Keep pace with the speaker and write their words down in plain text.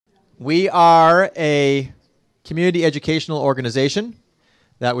We are a community educational organization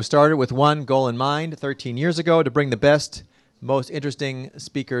that was started with one goal in mind 13 years ago, to bring the best, most interesting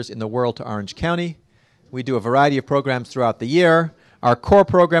speakers in the world to Orange County. We do a variety of programs throughout the year. Our core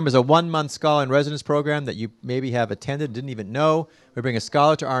program is a one-month scholar in residence program that you maybe have attended, didn't even know. We bring a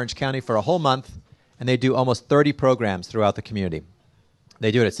scholar to Orange County for a whole month, and they do almost 30 programs throughout the community.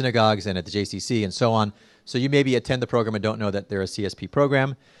 They do it at synagogues and at the JCC and so on. So you maybe attend the program and don't know that they're a CSP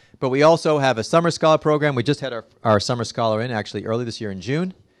program. But we also have a summer scholar program. We just had our summer scholar in, actually, early this year in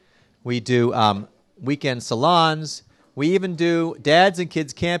June. We do weekend salons. We even do dads and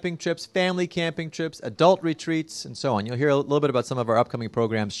kids camping trips, family camping trips, adult retreats, and so on. You'll hear a little bit about some of our upcoming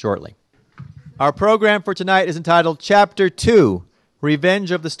programs shortly. Our program for tonight is entitled Chapter 2,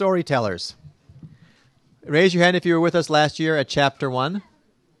 Revenge of the Storytellers. Raise your hand if you were with us last year at Chapter 1.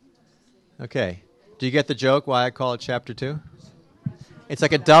 Okay. Do you get the joke why I call it Chapter 2? It's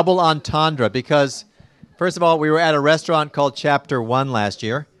like a double entendre because, first of all, we were at a restaurant called Chapter 1 last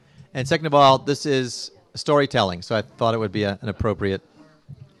year. And second of all, this is storytelling, so I thought it would be an appropriate...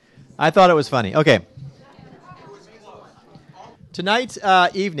 I thought it was funny. Okay. Tonight's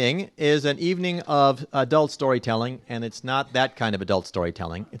evening is an evening of adult storytelling, and it's not that kind of adult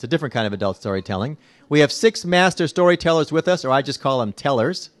storytelling. It's a different kind of adult storytelling. We have 6 master storytellers with us, or I just call them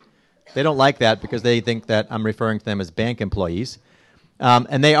tellers. They don't like that because they think that I'm referring to them as bank employees.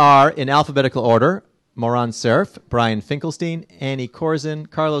 And they are, in alphabetical order, Moran Cerf, Brian Finkelstein, Annie Corzin,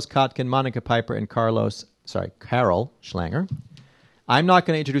 Carlos Kotkin, Monica Piper, and Carol Schlanger. I'm not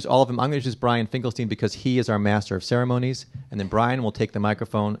going to introduce all of them. I'm going to introduce Brian Finkelstein because he is our master of ceremonies. And then Brian will take the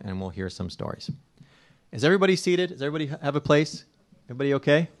microphone and we'll hear some stories. Is everybody seated? Does everybody have a place? Everybody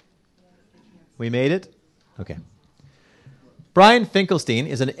okay? We made it? Okay. Brian Finkelstein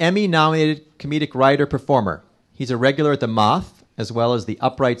is an Emmy-nominated comedic writer-performer. He's a regular at the Moth, as well as the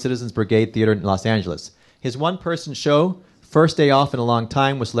Upright Citizens Brigade Theater in Los Angeles. His one-person show, First Day Off in a Long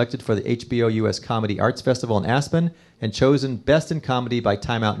Time, was selected for the HBO US Comedy Arts Festival in Aspen and chosen Best in Comedy by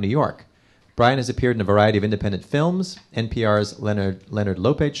Time Out New York. Brian has appeared in a variety of independent films, NPR's Leonard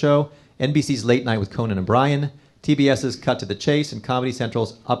Lopate Show, NBC's Late Night with Conan O'Brien, TBS's Cut to the Chase, and Comedy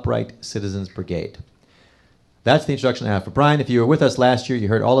Central's Upright Citizens Brigade. That's the introduction I have for Brian. If you were with us last year, you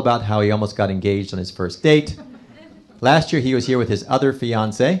heard all about how he almost got engaged on his first date. Last year, he was here with his other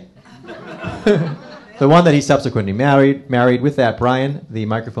fiancée, the one that he subsequently married. With that, Brian, the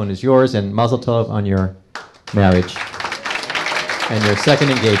microphone is yours, and Mazel Tov on your marriage and your second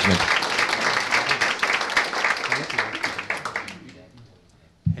engagement.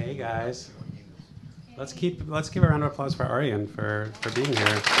 Hey, guys. Let's give a round of applause for Aryan for being here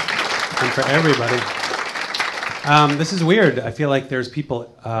and for everybody. This is weird. I feel like there's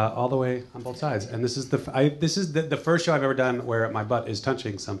people all the way on both sides, and this is the first show I've ever done where my butt is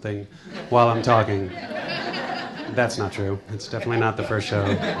touching something while I'm talking. That's not true. It's definitely not the first show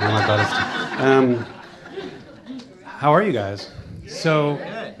where my butt is. How are you guys? So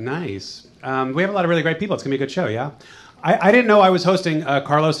nice. We have a lot of really great people. It's gonna be a good show. Yeah. I didn't know I was hosting.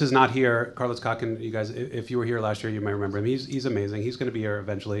 Carlos is not here. Carlos Kotkin. You guys, if you were here last year, you might remember him. He's amazing. He's gonna be here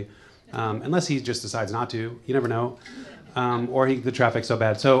eventually. Unless he just decides not to. You never know. Or the traffic's so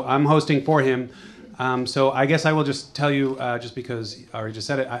bad. So I'm hosting for him. So I guess I will just tell you, just because I already just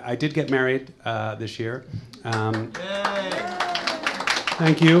said it, I did get married this year.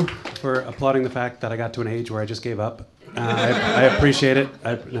 Thank you for applauding the fact that I got to an age where I just gave up. I appreciate it.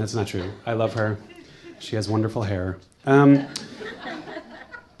 No, that's not true. I love her. She has wonderful hair.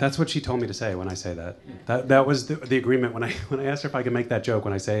 That's what she told me to say when I say that. That was the agreement when I asked her if I could make that joke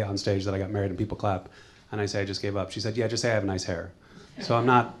when I say on stage that I got married and people clap, and I say I just gave up. She said, yeah, just say I have nice hair. So I'm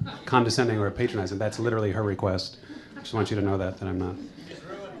not condescending or patronizing. That's literally her request. I just want you to know that I'm not.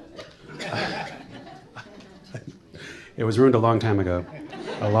 It was ruined a long time ago.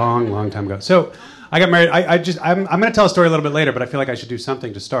 A long, long time ago. So I got married. I'm going to tell a story a little bit later, but I feel like I should do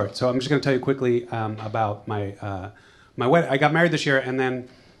something to start. So I'm just going to tell you quickly about my wedding. I got married this year, and then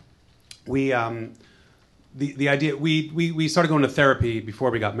we the idea we started going to therapy before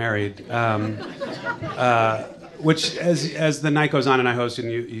we got married, which as the night goes on and I host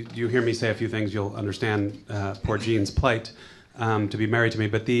and you hear me say a few things, you'll understand poor Jean's plight to be married to me.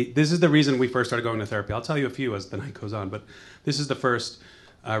 But this is the reason we first started going to therapy. I'll tell you a few as the night goes on, but this is the first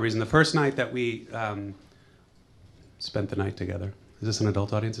reason. The first night that we spent the night together. Is this an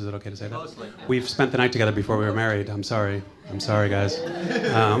adult audience? Is it okay to say that? Mostly. We've spent the night together before we were married. I'm sorry, guys.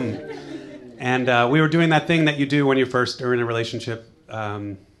 And we were doing that thing that you do when you first are in a relationship.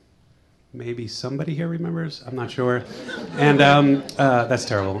 Maybe somebody here remembers? I'm not sure. And that's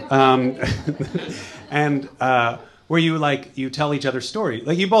terrible. And where you tell each other stories.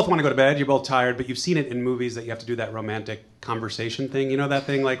 Like you both want to go to bed, you're both tired, but you've seen it in movies that you have to do that romantic conversation thing. You know that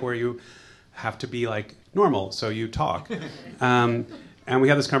thing like where you have to be like normal, so you talk. And we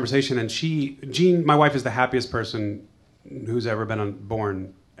had this conversation, and Jean, my wife, is the happiest person who's ever been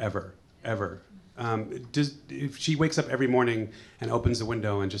born, ever. If she wakes up every morning and opens the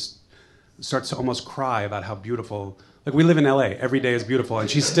window and just starts to almost cry about how beautiful. Like we live in LA, every day is beautiful, and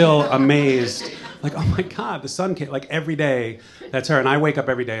she's still amazed. Like, oh my God, the sun came. Like every day, that's her. And I wake up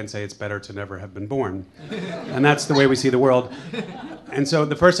every day and say it's better to never have been born, and that's the way we see the world. And so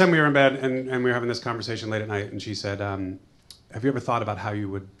the first time we were in bed and we were having this conversation late at night, and she said, "Have you ever thought about how you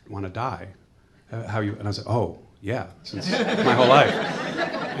would want to die? And I said, "Oh yeah, since my whole life."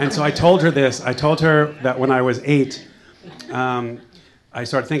 And so I told her this. I told her that when I was 8. I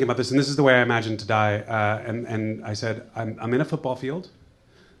started thinking about this, and this is the way I imagined to die. And I said, I'm in a football field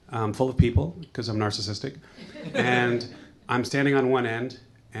full of people, because I'm narcissistic, and I'm standing on one end,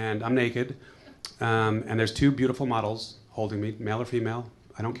 and I'm naked, and there's 2 beautiful models holding me, male or female.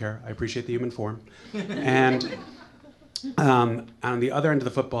 I don't care. I appreciate the human form. And on the other end of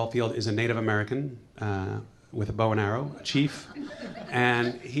the football field is a Native American with a bow and arrow, a chief,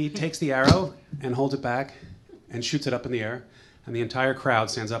 and he takes the arrow and holds it back and shoots it up in the air. And the entire crowd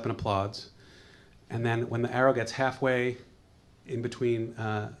stands up and applauds. And then when the arrow gets halfway in between,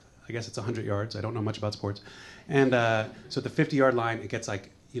 I guess it's 100 yards. I don't know much about sports. And so at the 50-yard line, it gets like,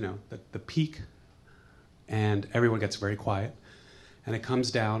 the peak. And everyone gets very quiet. And it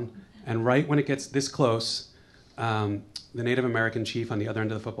comes down. And right when it gets this close, the Native American chief on the other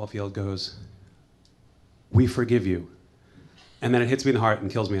end of the football field goes, "We forgive you." And then it hits me in the heart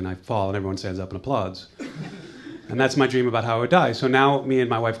and kills me, and I fall, and everyone stands up and applauds. And that's my dream about how I would die. So now me and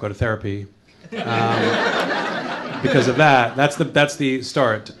my wife go to therapy because of that. That's the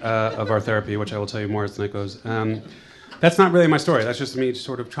start of our therapy, which I will tell you more as the night goes. That's not really my story. That's just me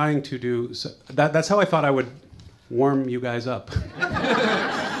sort of trying to do... That's how I thought I would warm you guys up.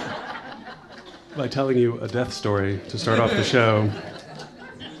 By telling you a death story to start off the show.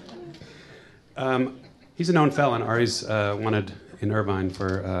 He's a known felon. Ari's wanted in Irvine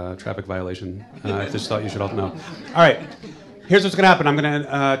for traffic violation. I just thought you should all know. All right, here's what's going to happen. I'm going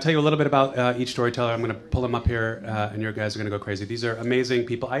to tell you a little bit about each storyteller. I'm going to pull them up here, and you guys are going to go crazy. These are amazing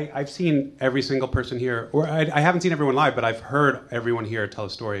people. I've seen every single person here, or I haven't seen everyone live, but I've heard everyone here tell a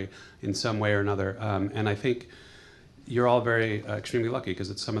story in some way or another. And I think you're all very extremely lucky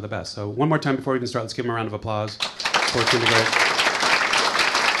because it's some of the best. So one more time before we even start, let's give them a round of applause. For it's going to be great.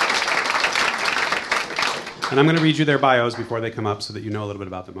 And I'm going to read you their bios before they come up so that you know a little bit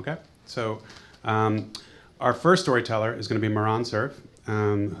about them, okay? So our first storyteller is going to be Maran Cerf,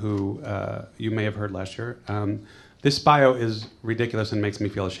 who you may have heard last year. This bio is ridiculous and makes me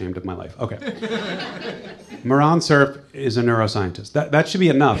feel ashamed of my life. Okay. Maran Cerf is a neuroscientist. That should be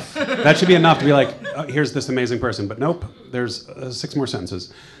enough. That should be enough to be like, oh, here's this amazing person. But nope, there's 6 more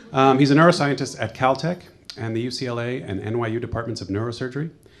sentences. He's a neuroscientist at Caltech and the UCLA and NYU departments of neurosurgery.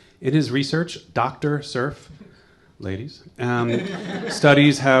 In his research, Dr. Cerf, ladies,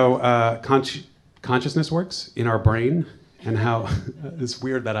 studies how consciousness works in our brain and how it's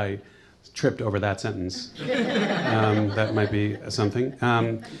weird that I tripped over that sentence. That might be something.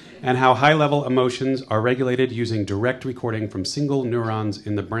 And how high-level emotions are regulated using direct recording from single neurons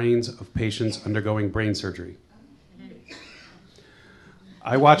in the brains of patients undergoing brain surgery.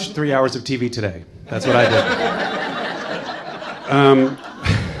 I watched 3 hours of TV today. That's what I did.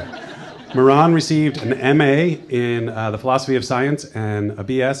 Maran received an MA in the philosophy of science and a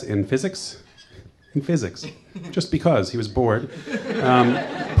BS in physics. Just because he was bored.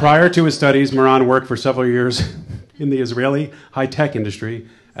 Prior to his studies, Maran worked for several years in the Israeli high-tech industry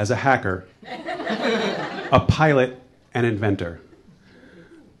as a hacker, a pilot, and inventor.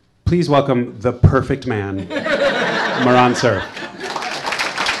 Please welcome the perfect man, Maran Cerf.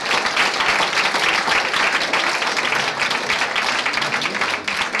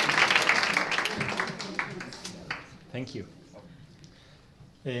 Thank you.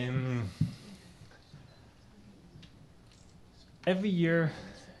 Every year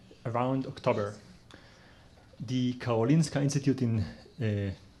around October, the Karolinska Institute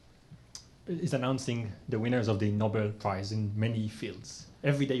is announcing the winners of the Nobel Prize in many fields.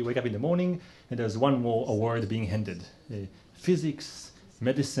 Every day you wake up in the morning and there's one more award being handed. Physics,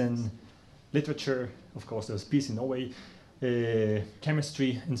 medicine, literature, of course there's peace in Norway,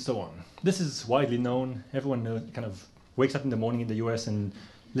 chemistry, and so on. This is widely known. Everyone kind of wakes up in the morning in the US and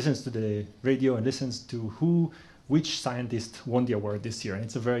listens to the radio and listens to which scientist won the award this year. And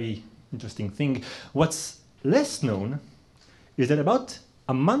it's a very interesting thing. What's less known is that about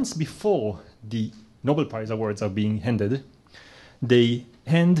a month before the Nobel Prize awards are being handed, they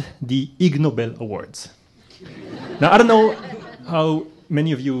hand the Ig Nobel Awards. Now, I don't know how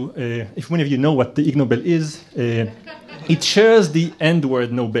many of you, if many of you know what the Ig Nobel is. It shares the end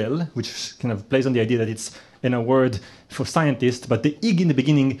word Nobel, which kind of plays on the idea that it's an award for scientists, but the Ig in the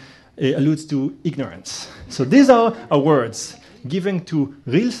beginning alludes to ignorance. So these are awards given to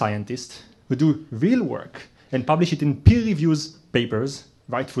real scientists who do real work and publish it in peer-reviewed papers,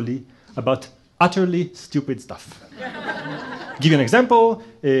 rightfully, about utterly stupid stuff. Give you an example.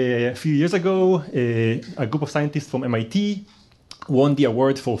 A few years ago, a group of scientists from MIT won the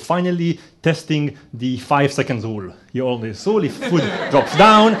award for finally testing the 5 seconds rule. You all know this rule: if food drops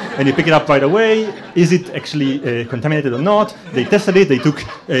down and you pick it up right away, is it actually contaminated or not? They tested it. They took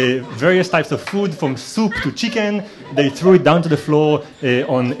various types of food, from soup to chicken. They threw it down to the floor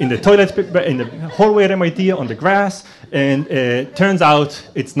in the toilet, in the hallway at MIT, on the grass, and turns out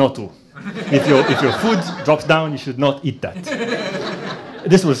it's not true. If your food drops down, you should not eat that.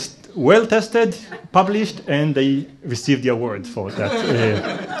 This was well tested, published, and they received the award for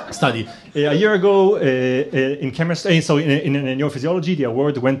that study. A year ago, in chemistry, in neurophysiology, the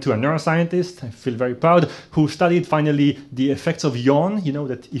award went to a neuroscientist, I feel very proud, who studied finally the effects of yawn. You know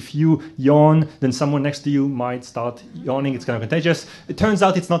that if you yawn, then someone next to you might start yawning. It's kind of contagious. It turns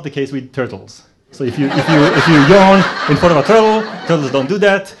out it's not the case with turtles. So if you yawn in front of a turtle, turtles don't do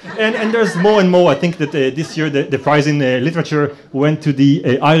that. And there's more and more. I think that this year the prize in literature went to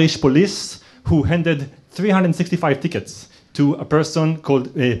the Irish police, who handed 365 tickets to a person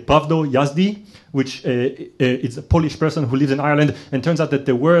called Pravdo Yazdi, which is a Polish person who lives in Ireland. And turns out that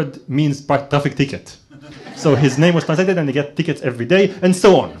the word means traffic ticket. So his name was translated, and they get tickets every day, and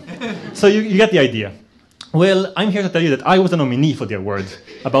so on. So you get the idea. Well, I'm here to tell you that I was a nominee for the award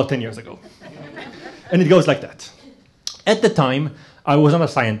about 10 years ago. And it goes like that. At the time, I was not a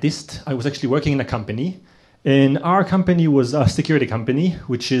scientist. I was actually working in a company. And our company was a security company,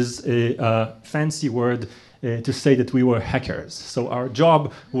 which is a fancy word to say that we were hackers. So our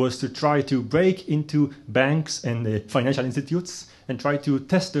job was to try to break into banks and financial institutes and try to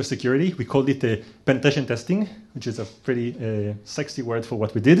test their security. We called it penetration testing, which is a pretty sexy word for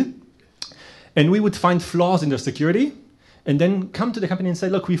what we did. And we would find flaws in their security, and then come to the company and say,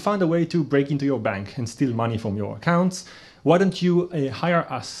 look, we found a way to break into your bank and steal money from your accounts. Why don't you hire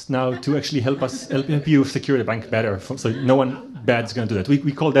us now to actually help you secure the bank better, so no one bad is going to do that.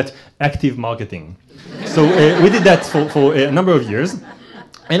 We call that active marketing. So we did that for a number of years,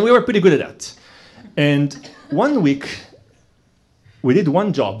 and we were pretty good at that. And one week, we did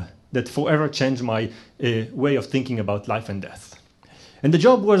one job that forever changed my way of thinking about life and death. And the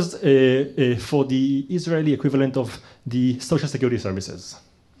job was for the Israeli equivalent of the Social Security Services.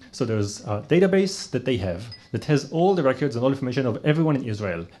 So there's a database that they have that has all the records and all information of everyone in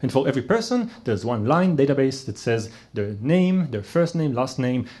Israel. And for every person, there's one line database that says their name, their first name, last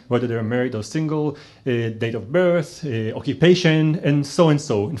name, whether they're married or single, date of birth, occupation, and so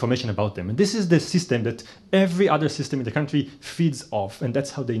information about them. And this is the system that every other system in the country feeds off, and that's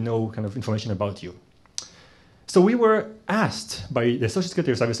how they know kind of information about you. So we were asked by the Social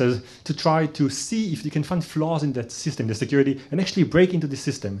Security Services to try to see if you can find flaws in that system, the security, and actually break into the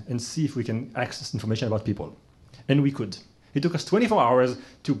system and see if we can access information about people. And we could. It took us 24 hours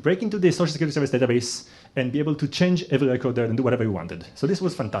to break into the Social Security Service database and be able to change every record there and do whatever we wanted. So this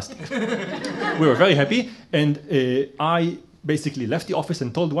was fantastic. We were very happy, and I basically left the office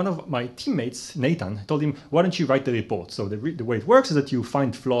and told one of my teammates, Nathan, told him, why don't you write the report? So the way it works is that you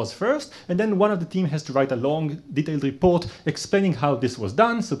find flaws first, and then one of the team has to write a long, detailed report explaining how this was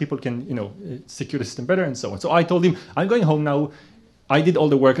done so people can, secure the system better and so on. So I told him, I'm going home now. I did all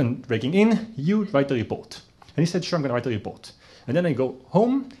the work on breaking in. You write the report. And he said, sure, I'm going to write the report. And then I go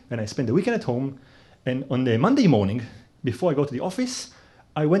home, and I spend the weekend at home. And on the Monday morning, before I go to the office,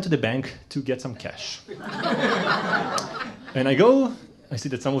 I went to the bank to get some cash. And I see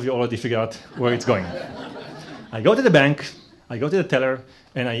that some of you already figured out where it's going. I go to the bank, I go to the teller,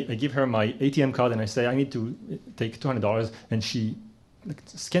 and I give her my ATM card, and I say, I need to take $200. And she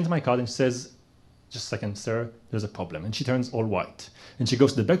scans my card and says, just a second, sir, there's a problem. And she turns all white. And she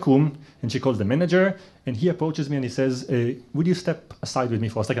goes to the back room, and she calls the manager, and he approaches me, and he says, would you step aside with me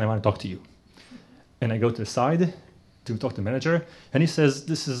for a second? I want to talk to you. And I go to the side to talk to the manager, and he says,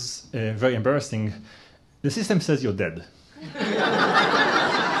 this is very embarrassing. The system says you're dead.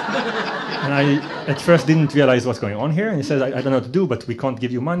 And I, at first, didn't realize what's going on here. And he says, I don't know what to do, but we can't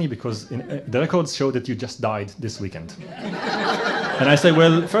give you money because the records show that you just died this weekend. And I say,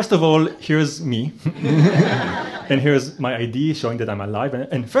 well, first of all, here's me. And here's my ID showing that I'm alive.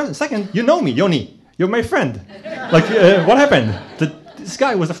 And first, second, you know me, Yoni. You're my friend. Like, what happened? This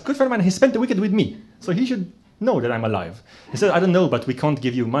guy was a good friend of mine. He spent the weekend with me. So he should know that I'm alive. He said, I don't know, but we can't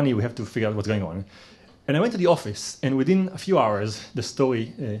give you money. We have to figure out what's going on. And I went to the office, and within a few hours, the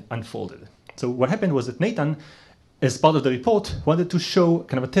story unfolded. So what happened was that Nathan, as part of the report, wanted to show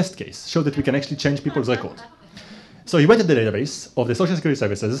kind of a test case, show that we can actually change people's record. So he went to the database of the Social Security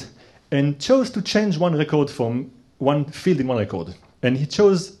Services and chose to change one record from one field in one record. And he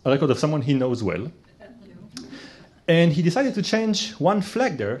chose a record of someone he knows well. And he decided to change one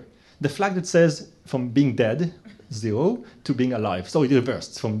flag there, the flag that says from being dead, 0, to being alive. So he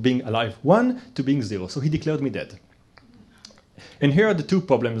reversed from being alive, 1, to being 0. So he declared me dead. And here are the 2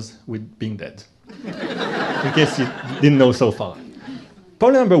 problems with being dead, in case you didn't know so far.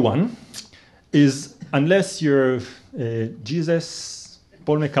 Problem number 1 is, unless you're Jesus,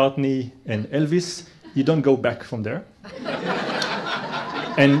 Paul McCartney, and Elvis, you don't go back from there.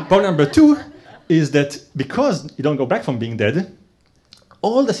 And problem number 2 is that because you don't go back from being dead,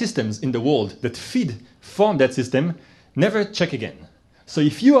 all the systems in the world that feed from that system never check again. So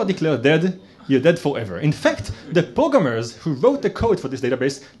if you are declared dead, you're dead forever. In fact, the programmers who wrote the code for this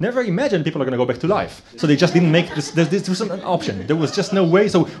database never imagined people are going to go back to life. So they just didn't make this was an option. There was just no way.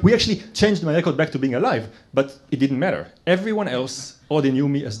 So we actually changed my record back to being alive, but it didn't matter. Everyone else already knew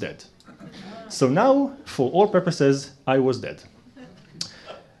me as dead. So now, for all purposes, I was dead.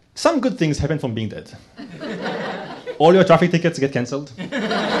 Some good things happen from being dead. All your traffic tickets get cancelled.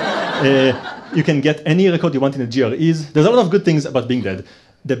 You can get any record you want in the GREs. There's a lot of good things about being dead.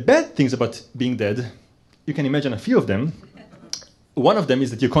 The bad things about being dead, you can imagine a few of them. One of them is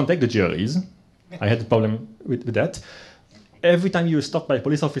that you can't take the GREs. I had a problem with that. Every time you're stopped by a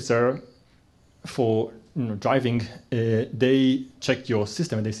police officer for driving, they check your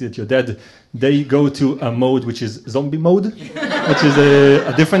system and they see that you're dead. They go to a mode which is zombie mode, which is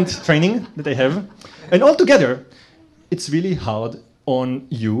a different training that they have. And altogether, it's really hard on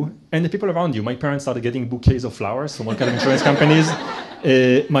you and the people around you. My parents started getting bouquets of flowers from all kinds of insurance companies.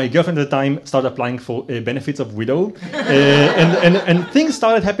 My girlfriend at the time started applying for benefits of widow. And things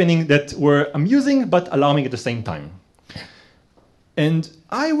started happening that were amusing but alarming at the same time. And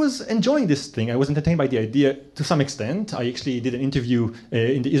I was enjoying this thing. I was entertained by the idea to some extent. I actually did an interview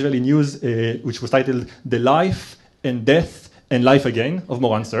in the Israeli news, which was titled "The Life and Death and Life Again of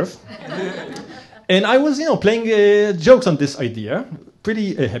Moran Surf." And I was, playing jokes on this idea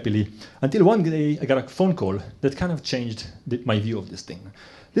pretty happily, until one day I got a phone call that kind of changed my view of this thing.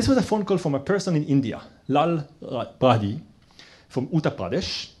 This was a phone call from a person in India, Lal Pradi, from Uttar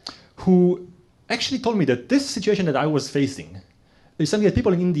Pradesh, who actually told me that this situation that I was facing is something that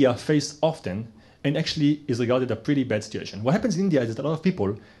people in India face often, and actually is regarded a pretty bad situation. What happens in India is that a lot of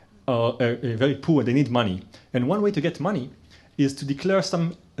people are very poor and they need money. And one way to get money is to declare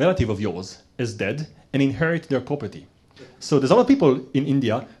some relative of yours as dead and inherit their property. So there's a lot of people in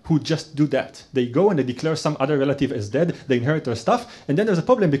India who just do that. They go and they declare some other relative as dead, they inherit their stuff, and then there's a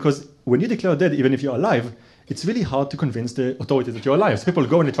problem because when you declare dead, even if you're alive, it's really hard to convince the authorities that you're alive. So people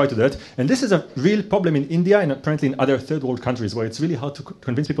go and they try to do that. And this is a real problem in India and apparently in other third world countries where it's really hard to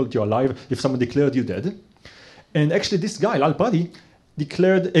convince people that you're alive if someone declared you dead. And actually this guy, Lal Pradi,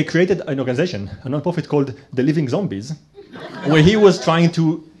 created an organization, a non-profit called The Living Zombies, where he was trying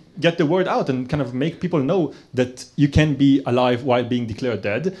to get the word out and kind of make people know that you can be alive while being declared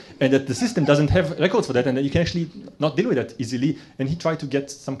dead, and that the system doesn't have records for that, and that you can actually not deal with that easily. And he tried to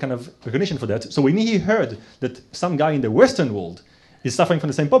get some kind of recognition for that. So when he heard that some guy in the Western world is suffering from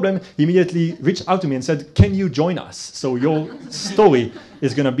the same problem, he immediately reached out to me and said, "Can you join us? So your story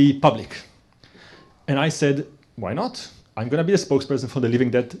is going to be public." And I said, "Why not? I'm going to be the spokesperson for the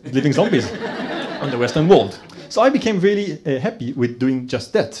living zombies on the Western world." So I became really happy with doing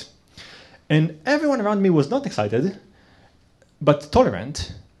just that. And everyone around me was not excited, but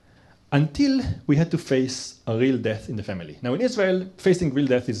tolerant, until we had to face a real death in the family. Now in Israel, facing real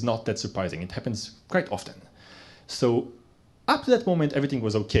death is not that surprising. It happens quite often. So up to that moment, everything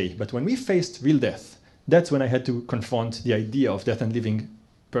was okay. But when we faced real death, that's when I had to confront the idea of death and living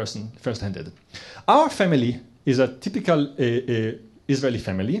person first-handed. Our family is a typical Israeli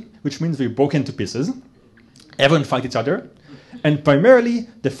family, which means we're broken to pieces. Everyone fights each other, and primarily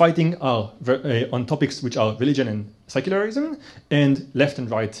the fighting are on topics which are religion and secularism, and left and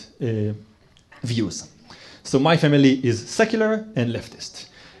right views. So my family is secular and leftist.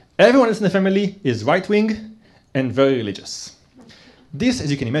 Everyone else in the family is right-wing and very religious. This, as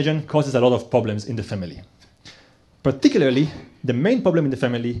you can imagine, causes a lot of problems in the family. Particularly, the main problem in the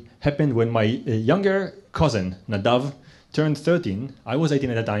family happened when my younger cousin, Nadav, turned 13. I was 18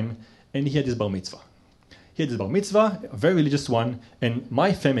 at the time, and he had his bar mitzvah. He had his bar mitzvah, a very religious one, and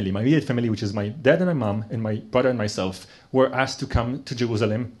my family, my immediate family, which is my dad and my mom and my brother and myself, were asked to come to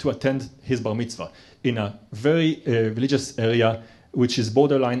Jerusalem to attend his bar mitzvah. in a very religious area, which is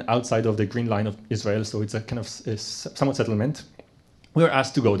borderline outside of the green line of Israel. So it's a kind of somewhat settlement. We were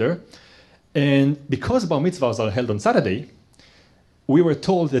asked to go there. And because bar mitzvahs are held on Saturday, we were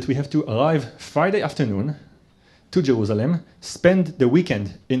told that we have to arrive Friday afternoon to Jerusalem, spend the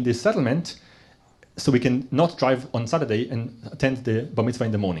weekend in this settlement, so we can not drive on Saturday and attend the bar mitzvah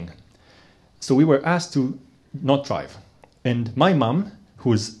in the morning. So we were asked to not drive. And my mom,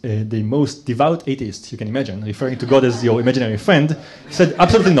 who's the most devout atheist you can imagine, referring to God as your imaginary friend, said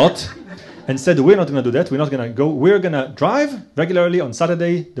absolutely not, and said, we're not going to do that, we're not going to go, we're going to drive regularly on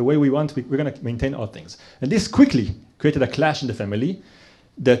Saturday the way we want, we're going to maintain our things. And this quickly created a clash in the family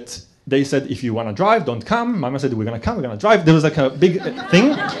that they said, if you want to drive, don't come. Mama said, we're going to come, we're going to drive. There was like a big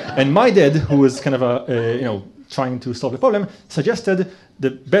thing. And my dad, who was kind of trying to solve the problem, suggested the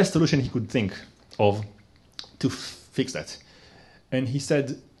best solution he could think of to fix that. And he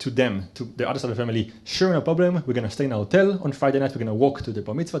said to them, to the other side of the family, sure, no problem. We're going to stay in a hotel on Friday night. We're going to walk to the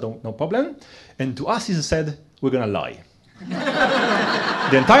bar mitzvah, no problem. And to us, he said, we're going to lie.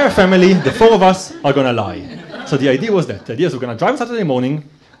 The entire family, the four of us, are going to lie. So the idea was that. The idea is we're going to drive on Saturday morning,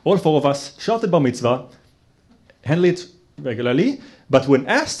 all four of us, show up at bar mitzvah, handle it regularly. But when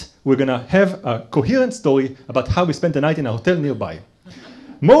asked, we're going to have a coherent story about how we spent the night in a hotel nearby.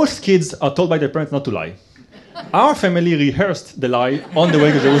 Most kids are told by their parents not to lie. Our family rehearsed the lie on the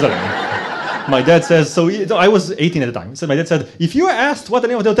way to Jerusalem. My dad says, I was 18 at the time. So my dad said, if you are asked what the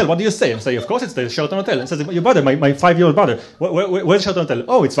name of the hotel, what do you say? I say, of course it's the Sheraton Hotel. And says, your brother, my 5-year-old brother, where's the Sheraton Hotel?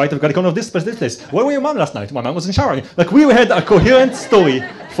 Oh, it's right, I've got the corner of this place. Where were your mom last night? My mom was in shower. Like, we had a coherent story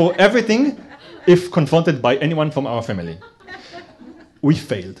for everything if confronted by anyone from our family. We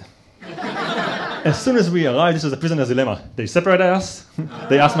failed. As soon as we arrived, this was a prisoner's dilemma. They separated us.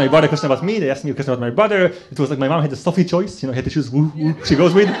 They asked my brother a question about me. They asked me a question about my brother. It was like my mom had a Sophie choice. Had to choose who she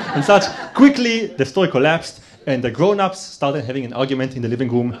goes with and such. Quickly, the story collapsed, and the grown-ups started having an argument in the living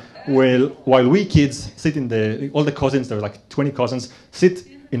room while we kids sit all the cousins, there were like 20 cousins, sit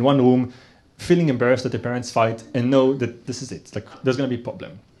in one room, feeling embarrassed that the parents fight and know that this is it. Like, there's going to be a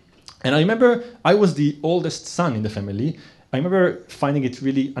problem. And I remember I was the oldest son in the family. I remember finding it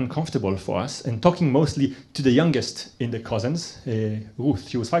really uncomfortable for us and talking mostly to the youngest in the cousins, Ruth.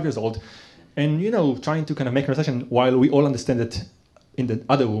 She was 5 years old. And, trying to kind of make a conversation while we all understand that in the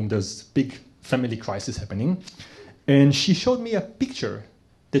other room there's big family crisis happening. And she showed me a picture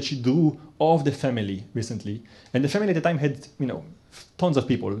that she drew of the family recently. And the family at the time had, tons of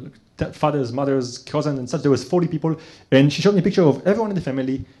people, fathers, mothers, cousins and such. There was 40 people. And she showed me a picture of everyone in the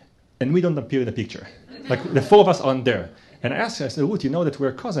family, and we don't appear in the picture. Like, the four of us aren't there. And I asked her, I said, Ruth, you know that we're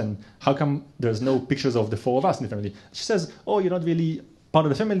a cousin. How come there's no pictures of the four of us in the family? She says, oh, you're not really part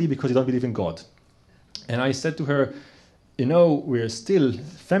of the family because you don't believe in God. And I said to her, we're still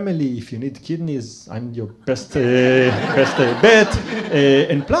family. If you need kidneys, I'm your best bet.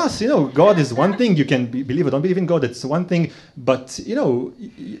 And plus, God is one thing. You can believe or don't believe in God. That's one thing. But,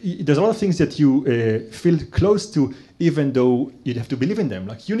 there's a lot of things that you feel close to, even though you'd have to believe in them,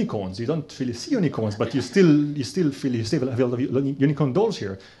 like unicorns. You don't really see unicorns, but you still have a lot of unicorn dolls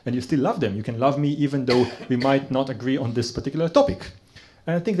here, and you still love them. You can love me even though we might not agree on this particular topic.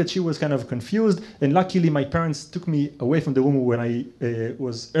 And I think that she was kind of confused, and luckily my parents took me away from the room when I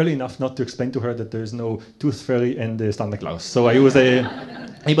was early enough not to explain to her that there's no tooth fairy and Santa Claus. So I was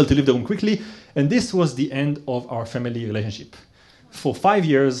able to leave the room quickly, and this was the end of our family relationship. For 5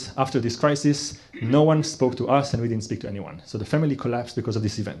 years after this crisis, no one spoke to us and we didn't speak to anyone. So the family collapsed because of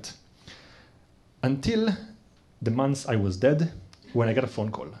this event. Until the months I was dead, when I got a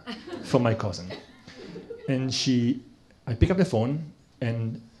phone call from my cousin. And I pick up the phone,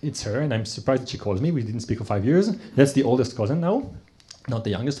 and it's her, and I'm surprised that she calls me. We didn't speak for 5 years. That's the oldest cousin now, not the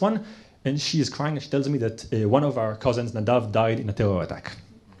youngest one. And she is crying, and she tells me that one of our cousins, Nadav, died in a terror attack.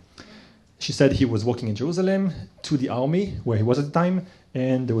 She said he was walking in Jerusalem to the army, where he was at the time,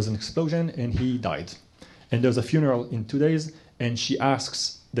 and there was an explosion, and he died. And there's a funeral in 2 days, and she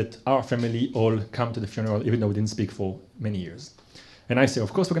asks that our family all come to the funeral, even though we didn't speak for many years. And I say,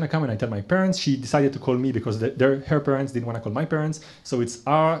 of course we're going to come, and I tell my parents. She decided to call me because her parents didn't want to call my parents, so it's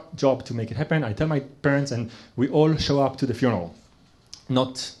our job to make it happen. I tell my parents, and we all show up to the funeral,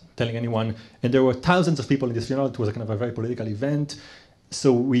 not telling anyone. And there were thousands of people in this funeral. It was a kind of a very political event.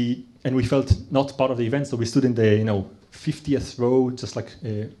 So we felt not part of the event, so we stood in the 50th row, just like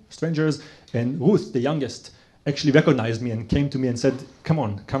strangers. And Ruth, the youngest, actually recognized me and came to me and said, come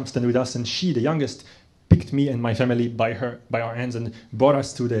on, come stand with us. And she, the youngest, picked me and my family by our hands and brought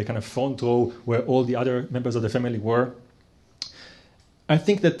us to the kind of front row where all the other members of the family were. I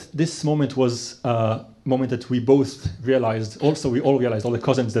think that this moment was a moment that we both realized, also we all realized, all the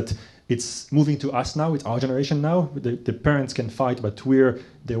cousins, that it's moving to us now. It's our generation now. The parents can fight, but we're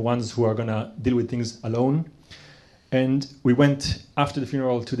the ones who are going to deal with things alone. And we went after the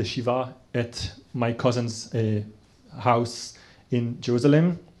funeral to the Shiva at my cousin's house in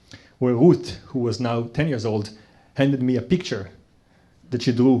Jerusalem, where Ruth, who was now 10 years old, handed me a picture that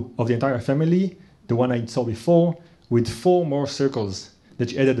she drew of the entire family, the one I saw before, with 4 more circles that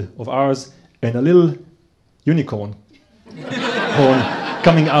she added of ours, and a little unicorn horn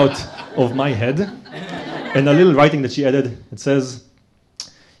coming out of my head, and a little writing that she added. It says,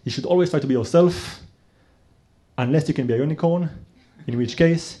 "You should always try to be yourself, unless you can be a unicorn, in which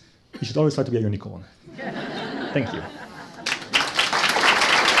case, you should always try to be a unicorn." Thank you.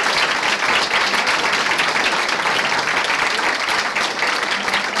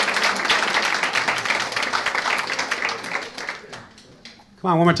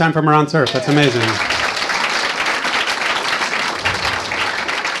 Come on, one more time for Moran Surf. That's amazing.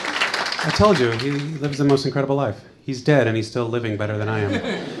 I told you, he lives the most incredible life. He's dead and he's still living better than I am.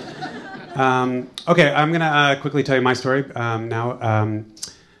 Okay, I'm going to quickly tell you my story now.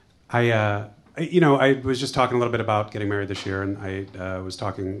 I was just talking a little bit about getting married this year, and I was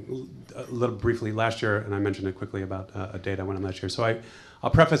talking a little briefly last year, and I mentioned it quickly about a date I went on last year. So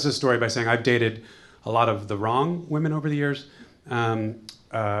I'll preface this story by saying I've dated a lot of the wrong women over the years.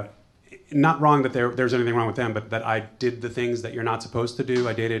 Not wrong that there's anything wrong with them, but that I did the things that you're not supposed to do.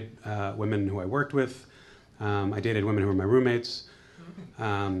 I dated women who I worked with. I dated women who were my roommates.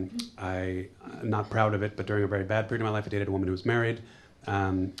 I'm not proud of it, but during a very bad period of my life, I dated a woman who was married.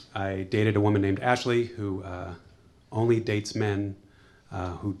 I dated a woman named Ashley who only dates men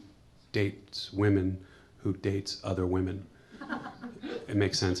who dates women who dates other women. It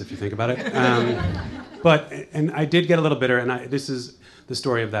makes sense if you think about it. And I did get a little bitter, and this is the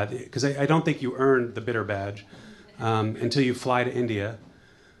story of that, because I don't think you earn the bitter badge until you fly to India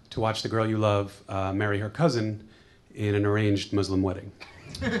to watch the girl you love marry her cousin in an arranged Muslim wedding.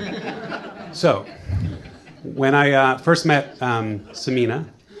 So, when I first met Samina,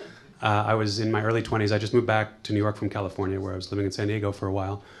 I was in my early 20s. I just moved back to New York from California, where I was living in San Diego for a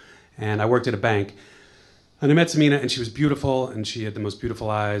while, and I worked at a bank. And I met Samina, and she was beautiful, and she had the most beautiful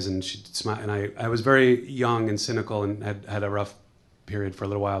eyes, and she smiled. And I was very young and cynical, and had a rough period for a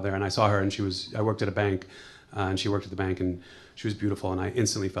little while there. And I saw her, and I worked at a bank, and she worked at the bank, and she was beautiful, and I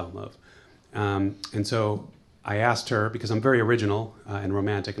instantly fell in love. And so I asked her, because I'm very original and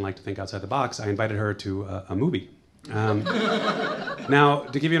romantic and like to think outside the box, I invited her to a movie. Now,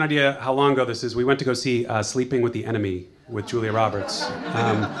 to give you an idea how long ago this is, we went to go see Sleeping with the Enemy with Julia Roberts,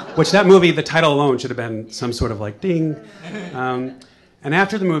 which that movie, the title alone should have been some sort of like ding. And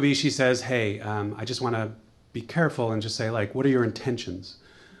after the movie, she says, "Hey, I just want to be careful and just say, like, what are your intentions?"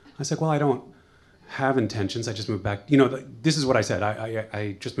 I said, "Well, I don't have intentions. I just moved back." You know, this is what I said.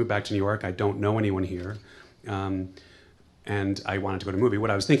 I just moved back to New York. I don't know anyone here. And I wanted to go to a movie.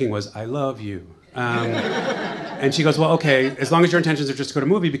 What I was thinking was, I love you. And she goes, "Well, okay, as long as your intentions are just to go to a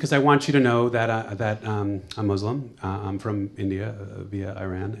movie, because I want you to know that I'm Muslim. I'm from India via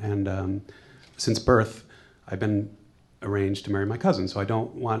Iran, and since birth, I've been arranged to marry my cousin, so I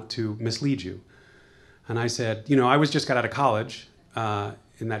don't want to mislead you." And I said, I was just got out of college,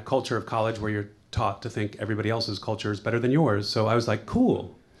 in that culture of college where you're taught to think everybody else's culture is better than yours. So I was like,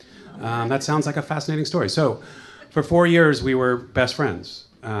 cool. That sounds like a fascinating story. So for 4 years, we were best friends,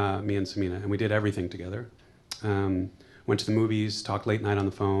 me and Samina, and we did everything together. Went to the movies, talked late night on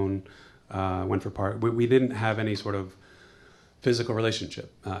the phone, went for we didn't have any sort of physical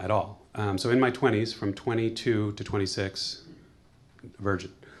relationship at all. So in my 20s, from 22 to 26,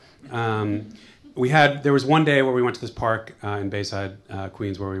 virgin. There was one day where we went to this park in Bayside,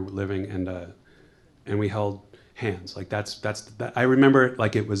 Queens, where we were living, and we held hands. Like that. I remember it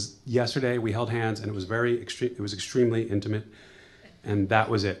like it was yesterday. We held hands, and it was it was extremely intimate, and that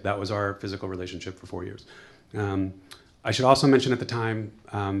was it. That was our physical relationship for 4 years. I should also mention at the time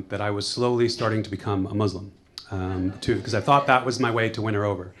that I was slowly starting to become a Muslim, too, because I thought that was my way to win her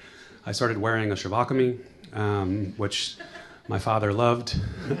over. I started wearing a shavakami, which my father loved.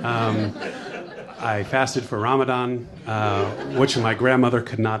 I fasted for Ramadan, which my grandmother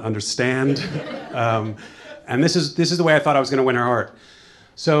could not understand. And this is the way I thought I was going to win her heart.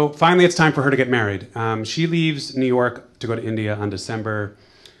 So finally, it's time for her to get married. She leaves New York to go to India on December,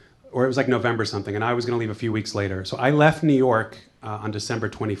 or it was like November something, and I was going to leave a few weeks later. So I left New York on December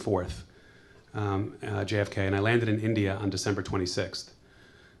 24th, JFK, and I landed in India on December 26th.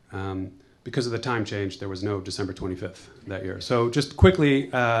 Because of the time change, there was no December 25th that year. So just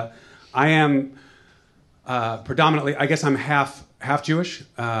quickly, I am predominantly, I guess I'm half half Jewish,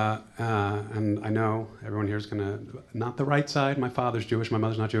 and I know everyone here is going to, not the right side. My father's Jewish, my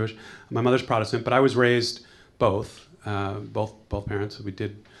mother's not Jewish. My mother's Protestant, but I was raised both parents. We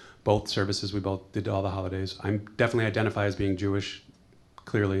did both services. We both did all the holidays. I definitely identify as being Jewish,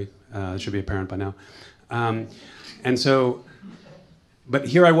 clearly. It should be apparent by now. And so, but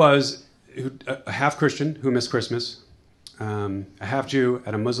here I was, a half Christian who missed Christmas, a half Jew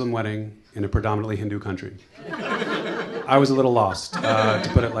at a Muslim wedding in a predominantly Hindu country. I was a little lost, to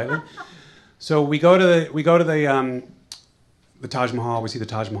put it lightly. So we go to the Taj Mahal. We see the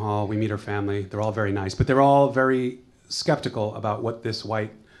Taj Mahal. We meet her family. They're all very nice, but they're all very skeptical about what this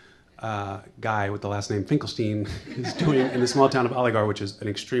white guy with the last name Finkelstein is doing in the small town of Aligarh, which is an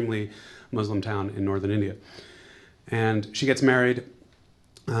extremely Muslim town in northern India. And she gets married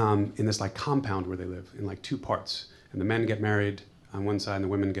in this like compound where they live in like two parts. And the men get married on one side and the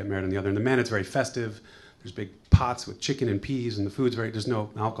women get married on the other. And the men, it's very festive. There's big pots with chicken and peas, and the food's there's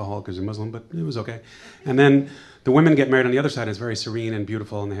no alcohol because they're Muslim, but it was okay. And then the women get married on the other side, and it's very serene and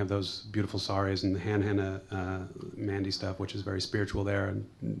beautiful, and they have those beautiful saris and the hand henna Mandi stuff, which is very spiritual there and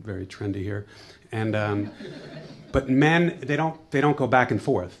very trendy here. And but men, they don't go back and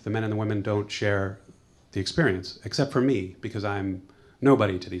forth. The men and the women don't share the experience, except for me, because I'm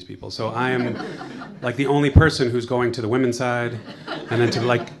nobody to these people. So I am like the only person who's going to the women's side and then to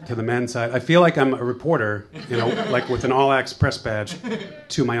the men's side. I feel like I'm a reporter, like with an all-axe press badge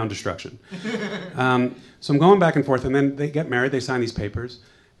to my own destruction. So I'm going back and forth, and then they get married, they sign these papers,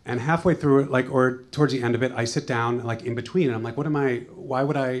 and halfway through it, or towards the end of it, I sit down like in between, and I'm like, why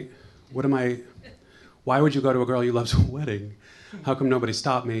would you go to a girl you love's wedding? How come nobody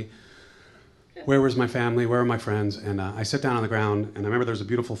stopped me? Where was my family? Where were my friends? And I sit down on the ground, and I remember there was a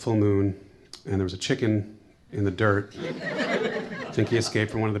beautiful full moon, and there was a chicken in the dirt. I think he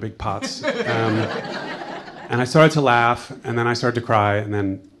escaped from one of the big pots. And I started to laugh, and then I started to cry, and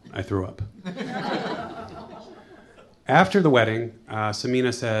then I threw up. After the wedding,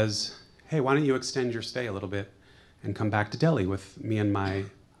 Samina says, hey, why don't you extend your stay a little bit and come back to Delhi with me and my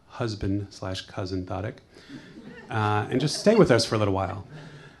husband/cousin, Tariq, and just stay with us for a little while.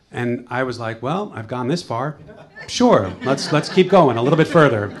 And I was like, well, I've gone this far. Sure, let's keep going a little bit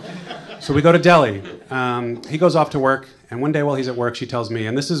further. So we go to Delhi. He goes off to work, and one day while he's at work, she tells me,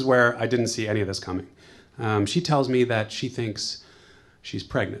 and this is where I didn't see any of this coming. She tells me that she thinks she's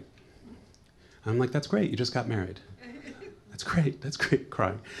pregnant. I'm like, that's great, you just got married. That's great,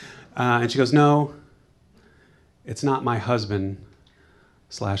 crying. And she goes, no, it's not my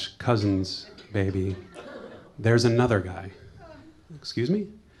husband/cousin's baby. There's another guy. Excuse me?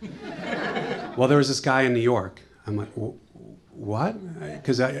 Well, there was this guy in New York. I'm like, what?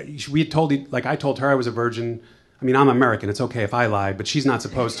 Because we had told, I told her I was a virgin. I mean, I'm American. It's okay if I lie, but she's not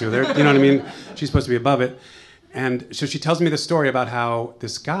supposed to. You know what I mean? She's supposed to be above it. And so she tells me this story about how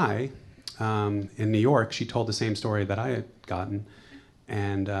this guy in New York, she told the same story that I had gotten.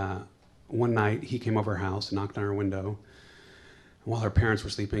 And one night, he came over her house and knocked on her window. And while her parents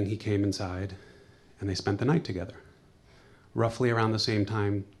were sleeping, he came inside, and they spent the night together. Roughly around the same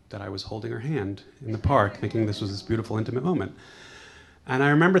time that I was holding her hand in the park, thinking this was this beautiful, intimate moment. And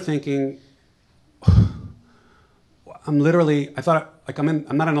I remember thinking, I thought, like,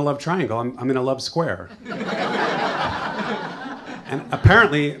 I'm not in a love triangle, I'm in a love square. And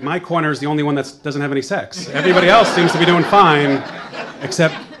apparently, my corner is the only one that doesn't have any sex. Everybody else seems to be doing fine,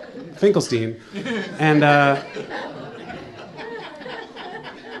 except Finkelstein. And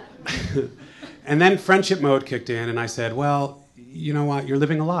and then friendship mode kicked in, and I said, well, you know what? You're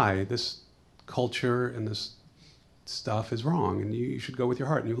living a lie. This culture and this stuff is wrong, and you should go with your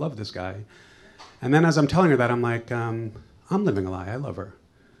heart, and you love this guy. And then as I'm telling her that, I'm like, I'm living a lie. I love her.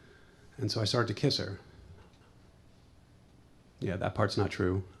 And so I started to kiss her. Yeah, that part's not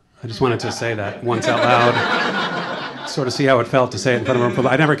true. I just wanted to say that once out loud, sort of see how it felt to say it in front of her.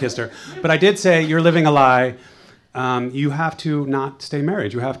 I never kissed her. But I did say, you're living a lie. You have to not stay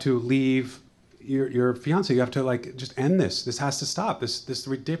married. You have to leave your fiance. You have to just end this. This has to stop. This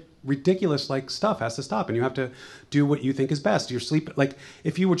ridiculous stuff has to stop, and you have to do what you think is best. Your sleep,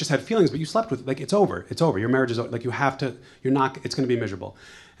 if you just had feelings, but you slept with, it's over. It's over. Your marriage is over. You have to. You're not. It's going to be miserable.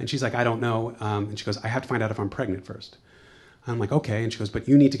 And she's like, I don't know. And she goes, I have to find out if I'm pregnant first. I'm like, okay. And she goes, but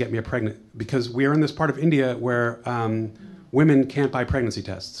you need to get me pregnant because we're in this part of India where women can't buy pregnancy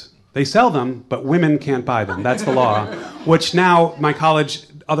tests. They sell them, but women can't buy them. That's the law, which now my college,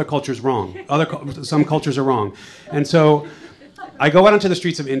 other cultures wrong. Some cultures are wrong. And so I go out onto the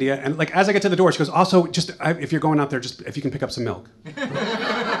streets of India, and as I get to the door, she goes, also, if you're going out there, just if you can pick up some milk.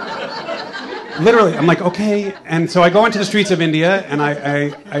 Literally, I'm like, okay. And so I go into the streets of India, and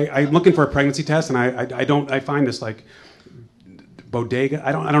I'm looking for a pregnancy test, and I find this bodega.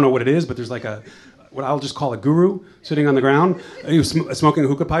 I don't know what it is, but there's like what I'll just call a guru sitting on the ground. He was smoking a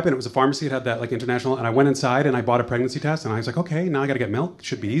hookah pipe, and it was a pharmacy. It had that like international. And I went inside and I bought a pregnancy test, and I was like, okay, now I got to get milk. It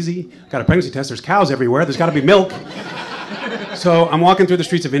should be easy. Got a pregnancy test. There's cows everywhere. There's got to be milk. So I'm walking through the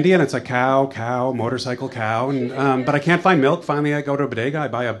streets of India, and it's like cow, motorcycle, cow, and but I can't find milk. Finally, I go to a bodega. I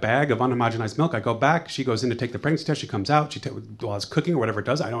buy a bag of unhomogenized milk. I go back. She goes in to take the pregnancy test. She comes out. While it's cooking or whatever it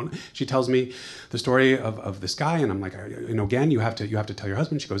does, she tells me the story of this guy, and I'm like, again, you have to tell your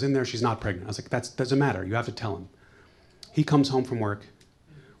husband. She goes in there. She's not pregnant. I was like, that doesn't matter. You have to tell him. He comes home from work.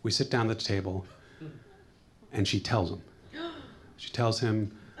 We sit down at the table, and she tells him. She tells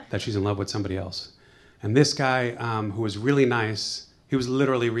him that she's in love with somebody else. And this guy, who was really nice, he was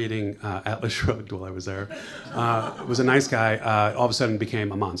literally reading Atlas Shrugged while I was there, was a nice guy, all of a sudden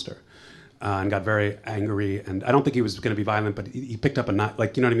became a monster and got very angry. And I don't think he was going to be violent, but he picked up a knife,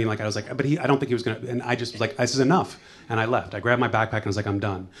 like, you know what I mean? Like, I was like, but I don't think he was going to, and I just was like, this is enough. And I left. I grabbed my backpack and I was like, I'm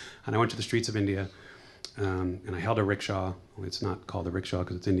done. And I went to the streets of India, and I held a rickshaw. Well, it's not called a rickshaw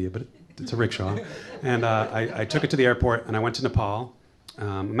because it's India, but it's a rickshaw. And I took it to the airport, and I went to Nepal.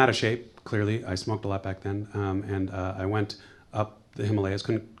 I'm out of shape. Clearly, I smoked a lot back then, and I went up the Himalayas.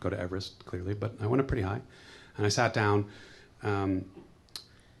 Couldn't go to Everest, clearly, but I went up pretty high. And I sat down on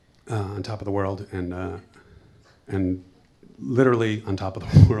top of the world, and literally on top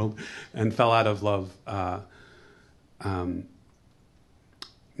of the world, and fell out of love.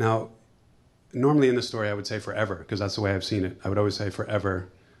 Now, normally in this story, I would say forever, because that's the way I've seen it. I would always say forever.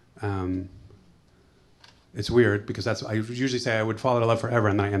 It's weird because I usually say I would fall out of love forever,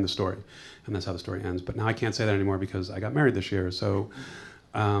 and then I end the story, and that's how the story ends. But now I can't say that anymore because I got married this year. So,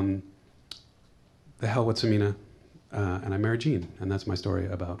 the hell with Samina, and I married Jean, and that's my story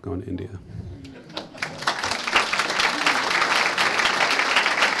about going to India.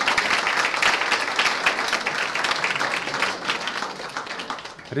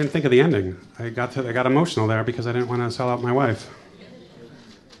 I didn't think of the ending. I got emotional there because I didn't want to sell out my wife.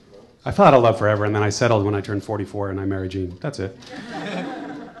 I fell out of love forever, and then I settled when I turned 44, and I married Jean. That's it.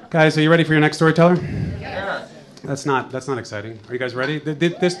 Guys, are you ready for your next storyteller? Yeah. That's not exciting. Are you guys ready?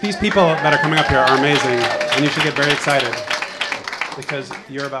 These people that are coming up here are amazing, and you should get very excited because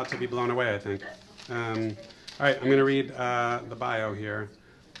you're about to be blown away, I think. All right, I'm going to read the bio here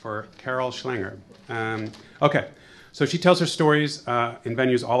for Carol Schlanger. Okay, so she tells her stories in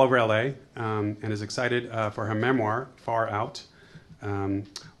venues all over LA and is excited for her memoir, Far Out.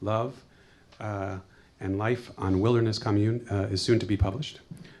 Love and Life on Wilderness Commune is soon to be published.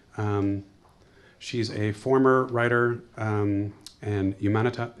 She's a former writer and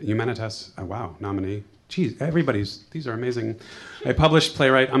Humanitas nominee. Geez, these are amazing. A published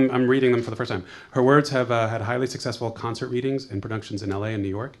playwright. I'm reading them for the first time. Her words have had highly successful concert readings and productions in LA and New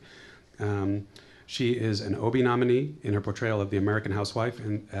York. She is an Obie nominee in her portrayal of the American housewife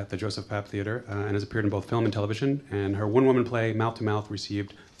at the Joseph Papp Theater and has appeared in both film and television. And her one-woman play, Mouth to Mouth,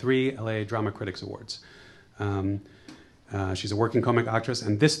 received 3 LA Drama Critics Awards. She's a working comic actress.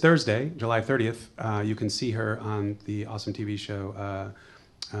 And this Thursday, July 30th, you can see her on the awesome TV show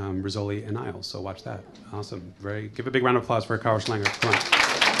Rizzoli and Isles. So watch that. Awesome. Give a big round of applause for Carol Schlanger. Come on.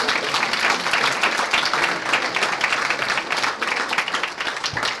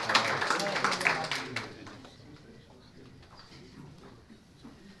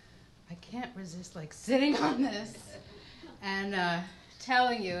 Resist like sitting on this and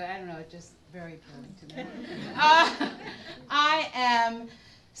telling you, I don't know, it's just very appealing to me. I am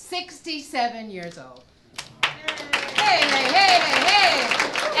 67 years old. Hey, hey, hey, hey, hey!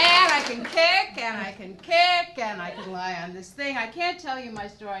 And I can kick, and I can kick, and I can lie on this thing. I can't tell you my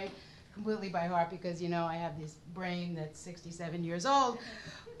story completely by heart because, I have this brain that's 67 years old.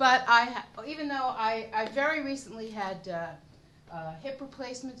 But even though I very recently had hip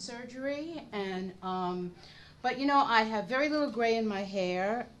replacement surgery, and but I have very little gray in my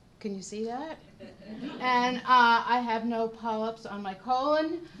hair. Can you see that? And I have no polyps on my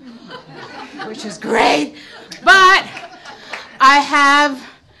colon, which is great. But I have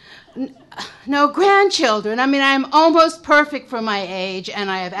no grandchildren. I mean, I'm almost perfect for my age,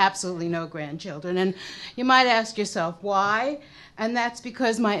 and I have absolutely no grandchildren. And you might ask yourself, why? And that's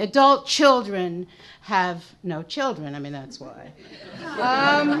because my adult children have no children. I mean, that's why.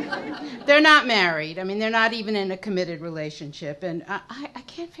 They're not married. I mean, they're not even in a committed relationship. And I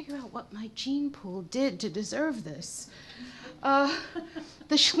can't figure out what my gene pool did to deserve this. The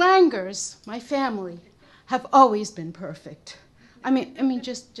Schlangers, my family, have always been perfect. I mean,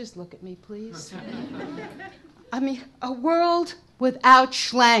 just look at me, please. I mean, a world without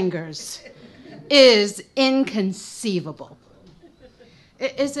Schlangers is inconceivable.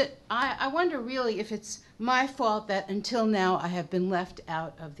 Is it? I wonder really if it's My fault that until now I have been left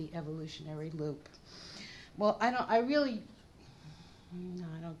out of the evolutionary loop. Well, I don't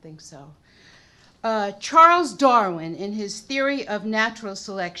think so. Charles Darwin, in his theory of natural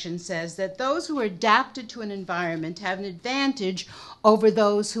selection, says that those who are adapted to an environment have an advantage over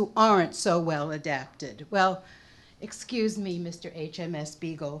those who aren't so well adapted. Well, excuse me, Mr. HMS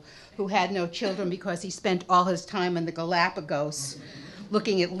Beagle, who had no children because he spent all his time in the Galapagos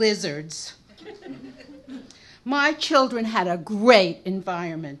looking at lizards. My children had a great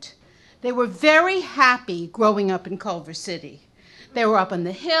environment. They were very happy growing up in Culver City. They were up on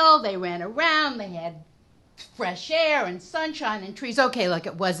the hill, they ran around, they had fresh air and sunshine and trees. Okay, like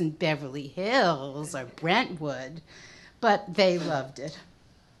it wasn't Beverly Hills or Brentwood, but they loved it.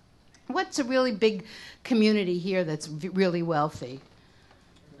 What's a really big community here that's really wealthy?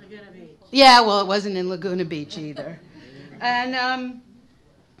 Laguna Beach. Yeah, well, it wasn't in Laguna Beach either. And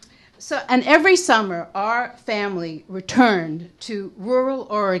every summer, our family returned to rural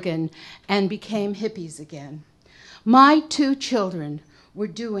Oregon and became hippies again. My 2 children were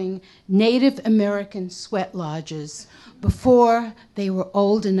doing Native American sweat lodges before they were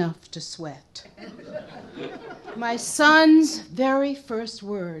old enough to sweat. My son's very first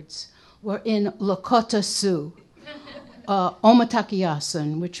words were in Lakota Sioux,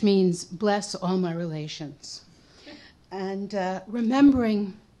 Omatakiyasun, which means bless all my relations. And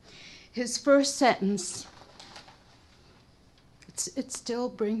remembering his first sentence, it still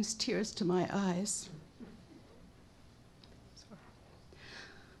brings tears to my eyes.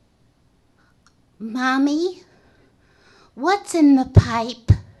 Mommy, what's in the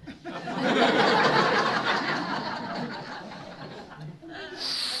pipe?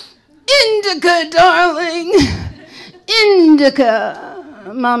 Indica, darling. Indica.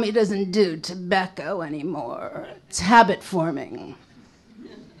 Mommy doesn't do tobacco anymore. It's habit forming.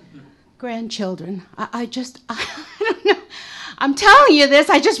 Grandchildren. I don't know. I'm telling you this,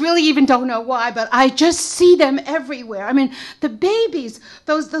 I just really even don't know why, but I just see them everywhere. I mean, the babies,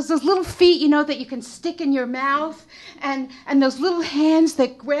 those little feet, you know, that you can stick in your mouth, and those little hands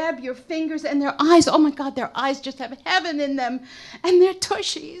that grab your fingers, and their eyes, oh my God, their eyes just have heaven in them, and their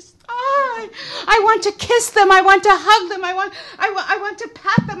tushies. Oh, I want to kiss them, I want to hug them, I want to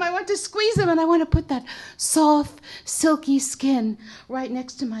pat them, I want to squeeze them, and I want to put that soft, silky skin right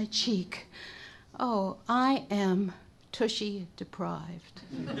next to my cheek. Oh, I am tushy deprived.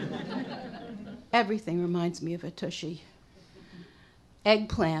 Everything reminds me of a tushy.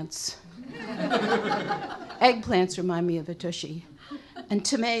 Eggplants. Eggplants remind me of a tushy. And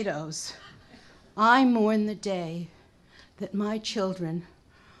tomatoes. I mourn the day that my children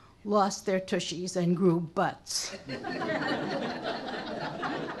lost their tushies and grew butts.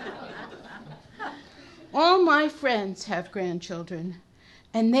 All my friends have grandchildren,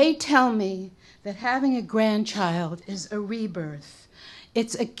 and they tell me that having a grandchild is a rebirth.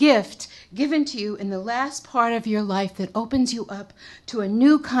 It's a gift given to you in the last part of your life that opens you up to a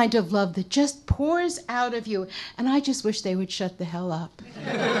new kind of love that just pours out of you. And I just wish they would shut the hell up.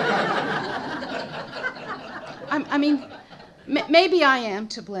 I mean, maybe I am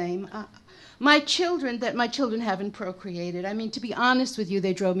to blame. My children haven't procreated. I mean, to be honest with you,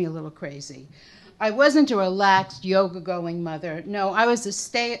 they drove me a little crazy. I wasn't a relaxed, yoga-going mother. No, I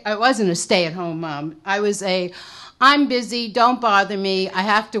wasn't a stay-at-home mom. I was I'm busy, don't bother me, I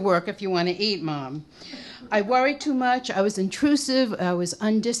have to work if you want to eat, Mom. I worried too much, I was intrusive, I was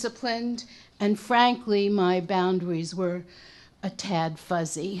undisciplined, and frankly, my boundaries were a tad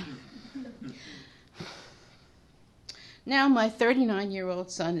fuzzy. Now my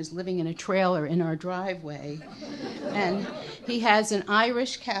 39-year-old son is living in a trailer in our driveway, and he has an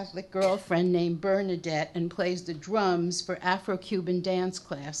Irish Catholic girlfriend named Bernadette and plays the drums for Afro-Cuban dance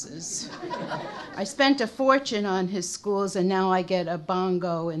classes. I spent a fortune on his schools, and now I get a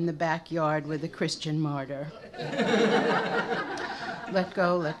bongo in the backyard with a Christian martyr. Let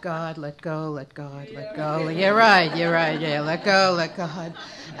go, let God, let go, let God, let go. You're right, yeah, let go, let God.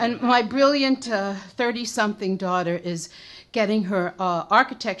 And my brilliant 30-something daughter is getting her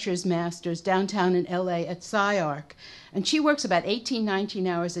architecture's master's downtown in LA at SciArc. And she works about 18, 19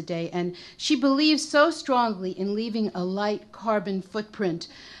 hours a day, and she believes so strongly in leaving a light carbon footprint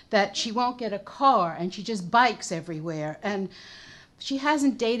that she won't get a car, and she just bikes everywhere. And she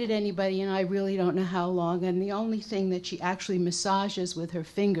hasn't dated anybody, and I really don't know how long, and the only thing that she actually massages with her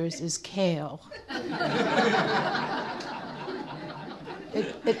fingers is kale.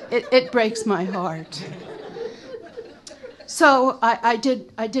 It breaks my heart. So I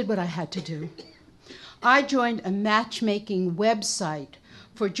did what I had to do. I joined a matchmaking website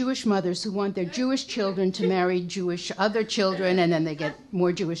for Jewish mothers who want their Jewish children to marry Jewish other children, and then they get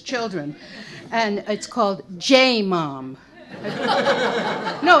more Jewish children. And it's called J-Mom.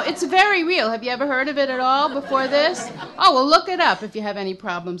 No, it's very real. Have you ever heard of it at all before this? Oh, well, look it up if you have any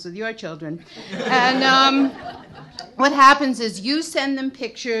problems with your children. And what happens is you send them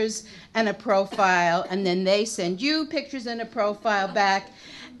pictures and a profile, and then they send you pictures and a profile back,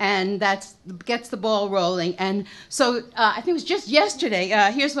 and that gets the ball rolling. And so I think it was just yesterday.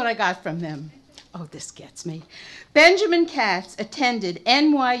 Here's what I got from them. Oh, this gets me. Benjamin Katz attended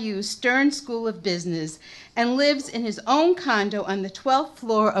NYU Stern School of Business and lives in his own condo on the 12th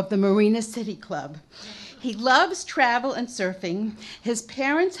floor of the Marina City Club. He loves travel and surfing. His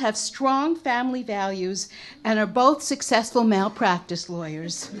parents have strong family values and are both successful malpractice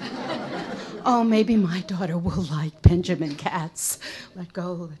lawyers. Oh, maybe my daughter will like Benjamin Katz. Let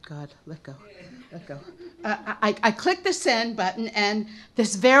go, let God, let go, let go. I clicked the send button, and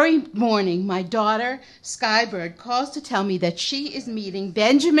this very morning, my daughter, Skybird, calls to tell me that she is meeting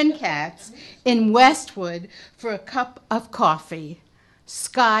Benjamin Katz in Westwood for a cup of coffee.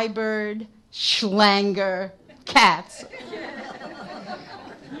 Skybird, Schlanger, Katz.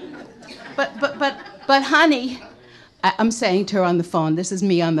 But honey, I'm saying to her on the phone, this is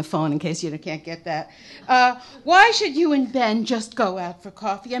me on the phone in case you can't get that. Why should you and Ben just go out for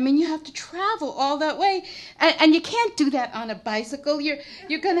coffee? I mean, you have to travel all that way, and you can't do that on a bicycle. You're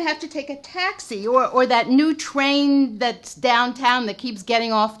going to have to take a taxi or that new train that's downtown that keeps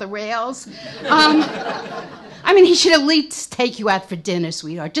getting off the rails. I mean, he should at least take you out for dinner,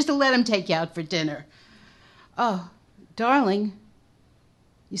 sweetheart, just to let him take you out for dinner. Oh, darling,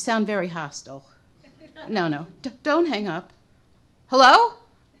 you sound very hostile. No, don't hang up. Hello?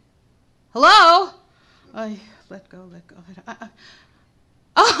 Hello? Let go.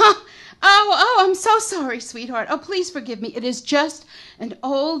 Oh, I'm so sorry, sweetheart. Oh, please forgive me. It is just an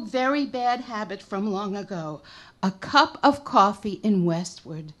old, very bad habit from long ago. A cup of coffee in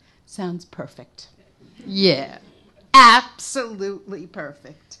Westwood sounds perfect. Yeah, absolutely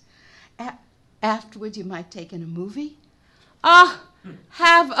perfect. Afterwards, you might take in a movie.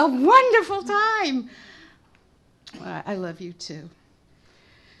 Have a wonderful time. I love you too.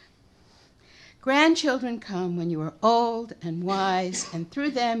 Grandchildren come when you are old and wise, and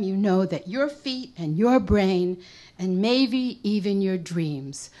through them you know that your feet and your brain, and maybe even your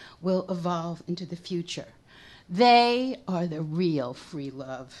dreams, will evolve into the future. They are the real free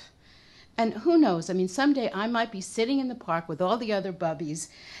love. And who knows, I mean, someday I might be sitting in the park with all the other bubbies,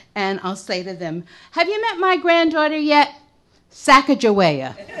 and I'll say to them, have you met my granddaughter yet?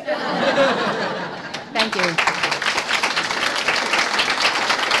 Sacagawea. Thank you.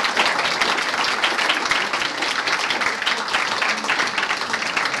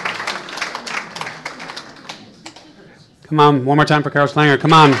 Come on, one more time for Carol Schlanger.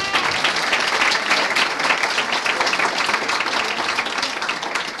 Come on.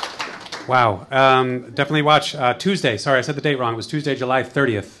 Wow. Definitely watch Tuesday. Sorry, I said the date wrong. It was Tuesday, July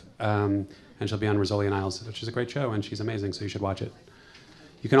 30th. And she'll be on Rizzoli and Isles, which is a great show, and she's amazing, so you should watch it.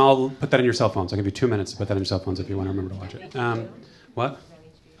 You can all put that in your cell phones. I'll give you 2 minutes to put that in your cell phones if you want to remember to watch it. What?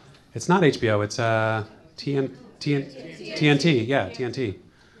 It's not HBO. It's TNT. Yeah, TNT.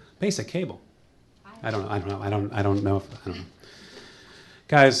 Basic cable. I don't know.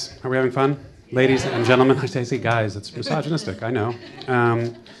 Guys, are we having fun? Ladies and gentlemen, I say guys. It's misogynistic. I know.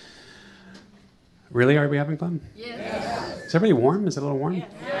 Really, are we having fun? Yes. Is everybody warm? Is it a little warm?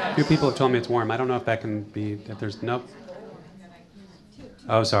 Yes. A few people have told me it's warm. I don't know if that can be. If there's nope.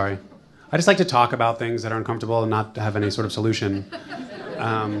 Oh, sorry. I just like to talk about things that are uncomfortable and not have any sort of solution,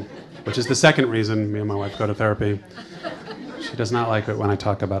 which is the second reason me and my wife go to therapy. She does not like it when I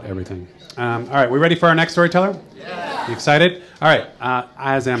talk about everything. All right, we ready for our next storyteller? Yeah. You excited? All right,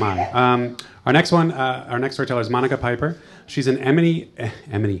 as am I. Our next storyteller is Monica Piper. She's an Emmy.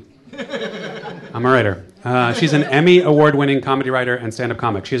 I'm a writer. She's an Emmy award-winning comedy writer and stand-up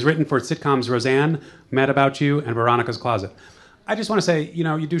comic. She has written for sitcoms Roseanne, Mad About You, and Veronica's Closet. I just want to say,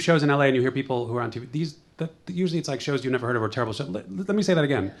 you do shows in LA and you hear people who are on TV. Usually it's like shows you've never heard of or terrible shows. Let me say that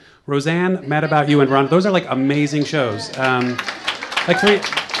again. Roseanne, Mad About You, and Veronica. Those are like amazing shows. Like three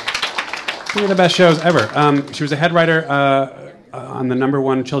of the best shows ever. She was a head writer on the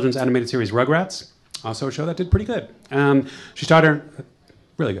 #1 children's animated series Rugrats. Also a show that did pretty good. She started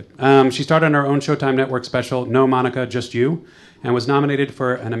on her own Showtime Network special, No Monica, Just You, and was nominated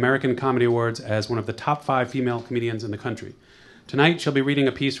for an American Comedy Awards as one of the top 5 female comedians in the country. Tonight, she'll be reading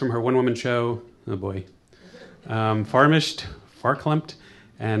a piece from her one-woman show, oh boy, Farmished, Farklempt,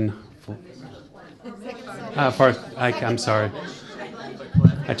 and... I'm sorry.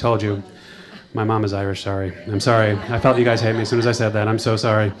 I told you. My mom is Irish, sorry. I'm sorry. I felt you guys hate me as soon as I said that. I'm so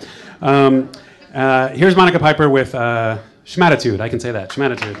sorry. Here's Monica Piper with Schmatitude. I can say that,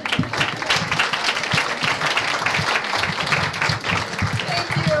 Schmatitude.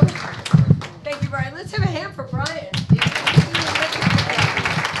 Thank you, Brian. Let's have a hand for Brian.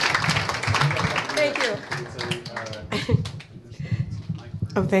 Thank you.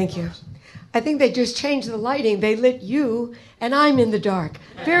 Oh, thank you. I think they just changed the lighting. They lit you, and I'm in the dark.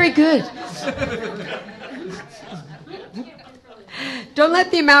 Very good. Don't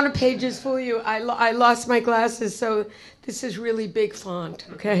let the amount of pages fool you. I lost my glasses, so this is really big font,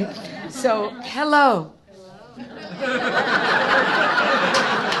 okay? So, hello.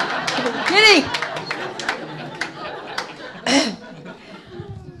 Kidding.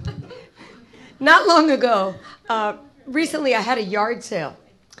 Not long ago, recently I had a yard sale,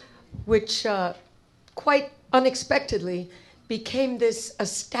 which quite unexpectedly became this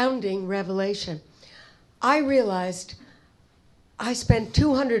astounding revelation. I realized I spent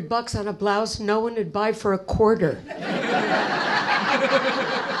 $200 on a blouse no one would buy for a quarter.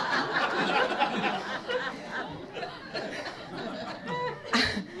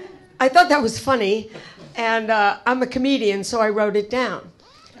 I thought that was funny, and I'm a comedian, so I wrote it down.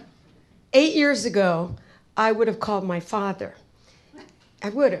 8 years ago, I would have called my father. I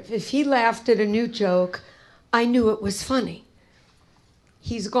would have. If he laughed at a new joke, I knew it was funny.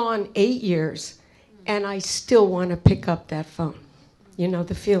 He's gone 8 years, and I still want to pick up that phone. You know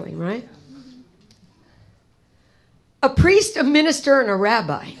the feeling, right? A priest, a minister, and a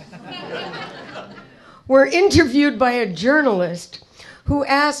rabbi were interviewed by a journalist who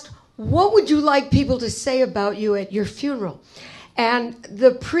asked, "What would you like people to say about you at your funeral?" And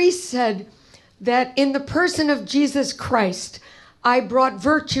the priest said that in the person of Jesus Christ, I brought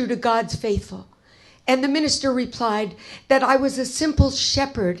virtue to God's faithful. And the minister replied that I was a simple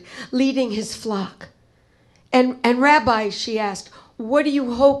shepherd leading his flock. And Rabbi, she asked, what do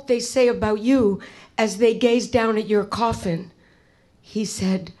you hope they say about you as they gaze down at your coffin? He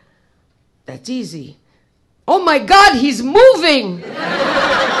said, that's easy. Oh my God, he's moving!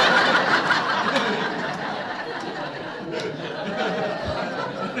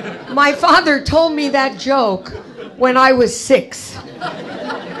 My father told me that joke when I was 6.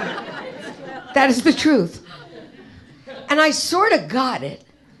 That is the truth. And I sort of got it.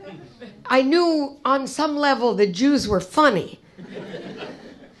 I knew on some level the Jews were funny.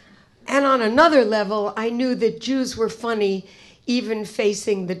 And on another level, I knew that Jews were funny even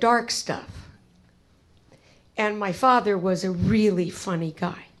facing the dark stuff. And my father was a really funny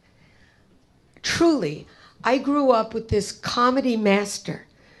guy. Truly, I grew up with this comedy master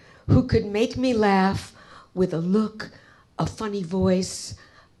who could make me laugh with a look, a funny voice,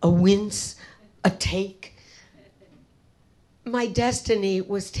 a wince, a take. My destiny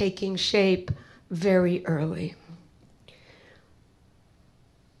was taking shape very early.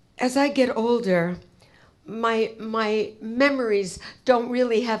 As I get older, my memories don't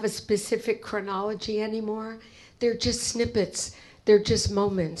really have a specific chronology anymore. They're just snippets. They're just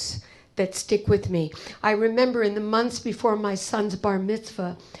moments that stick with me. I remember in the months before my son's bar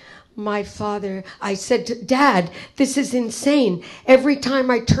mitzvah, I said to Dad, this is insane. Every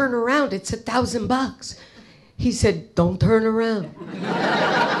time I turn around, it's $1,000. He said, don't turn around.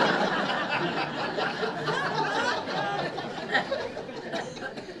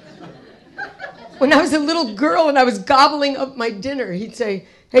 When I was a little girl and I was gobbling up my dinner, he'd say,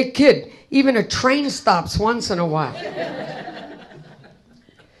 hey kid, even a train stops once in a while.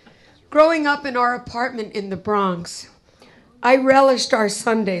 Growing up in our apartment in the Bronx, I relished our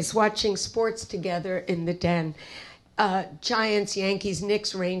Sundays watching sports together in the den. Giants, Yankees,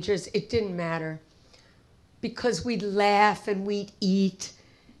 Knicks, Rangers, it didn't matter. Because we'd laugh and we'd eat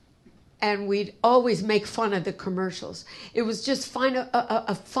and we'd always make fun of the commercials. It was just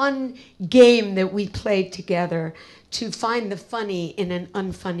a fun game that we played together to find the funny in an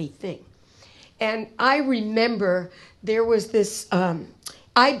unfunny thing. And I remember there was this,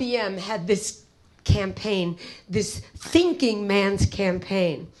 IBM had this campaign, this thinking man's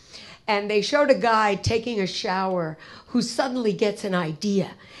campaign. And they showed a guy taking a shower who suddenly gets an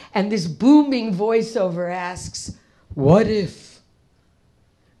idea. And this booming voiceover asks, what if?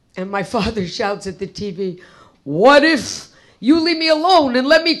 And my father shouts at the TV, what if you leave me alone and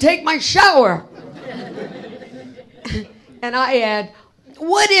let me take my shower? And I add,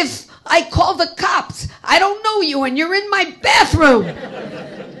 what if I call the cops? I don't know you and you're in my bathroom.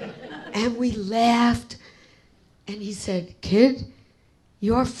 And we laughed. And he said, kid,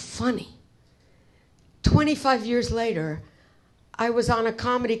 you're funny. 25 years later, I was on a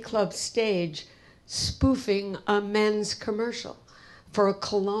comedy club stage spoofing a men's commercial for a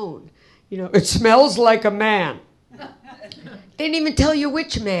cologne. You know, it smells like a man. They didn't even tell you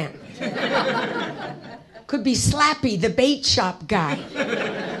which man. Could be Slappy, the bait shop guy.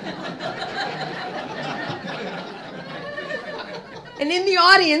 And in the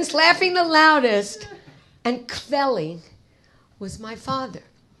audience, laughing the loudest and quelling, was my father.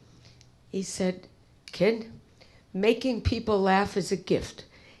 He said, "Kid, making people laugh is a gift.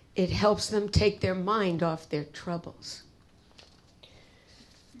 It helps them take their mind off their troubles."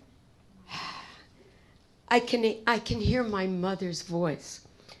 I can hear my mother's voice.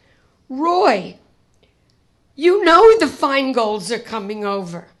 "Roy, you know the Feingolds are coming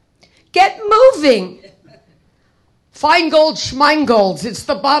over. Get moving." "Feingold, Schmeingolds, it's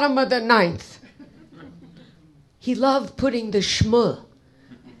the bottom of the ninth." He loved putting the schmuh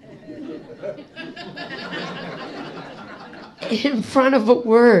in front of a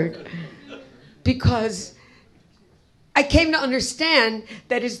word because I came to understand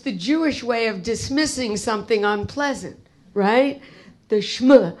that it's the Jewish way of dismissing something unpleasant, right? The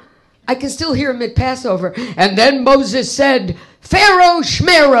shmuh. I can still hear him at Passover. "And then Moses said, Pharaoh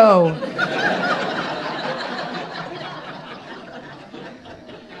Shmero."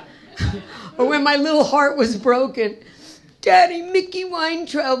 Or when my little heart was broken, "Daddy, Mickey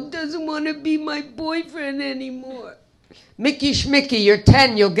Weintraub doesn't want to be my boyfriend anymore." "Mickey Schmicky, you're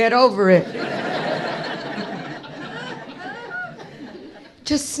 10, you'll get over it."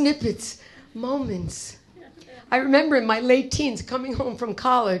 Just snippets, moments. I remember in my late teens coming home from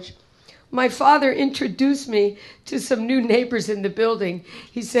college, my father introduced me to some new neighbors in the building.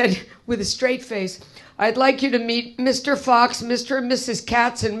 He said with a straight face, "I'd like you to meet Mr. Fox, Mr. and Mrs.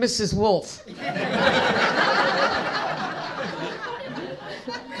 Katz, and Mrs. Wolf."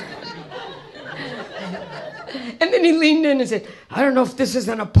 And then he leaned in and said, "I don't know if this is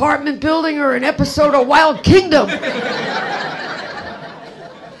an apartment building or an episode of Wild Kingdom.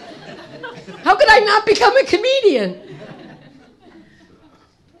 How could I not become a comedian?"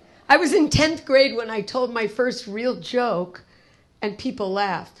 I was in 10th grade when I told my first real joke, and people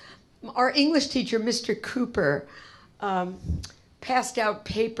laughed. Our English teacher, Mr. Cooper, passed out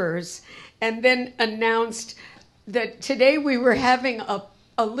papers and then announced that today we were having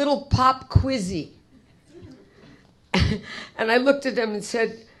a little pop quizzy. And I looked at him and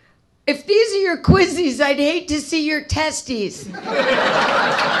said, "If these are your quizzies, I'd hate to see your testes."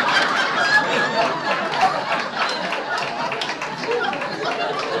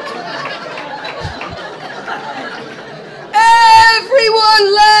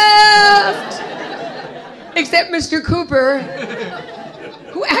 Everyone laughed! Except Mr. Cooper,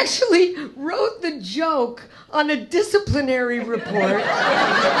 who actually wrote the joke on a disciplinary report.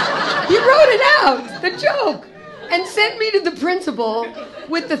 He wrote it out, the joke, and sent me to the principal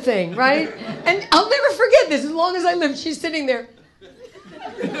with the thing, right? And I'll never forget this as long as I live. She's sitting there.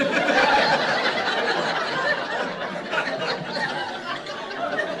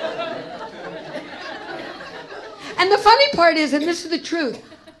 And the funny part is, and this is the truth,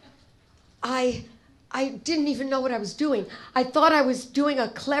 I didn't even know what I was doing. I thought I was doing a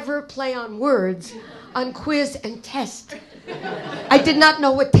clever play on words on quiz and test. I did not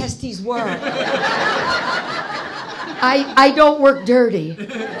know what testes were. I don't work dirty.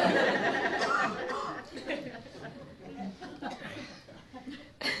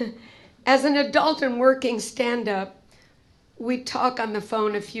 As an adult and working stand-up, we talk on the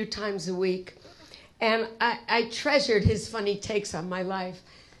phone a few times a week. And I treasured his funny takes on my life.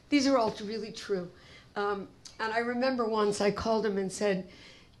 These are all really true. And I remember once I called him and said,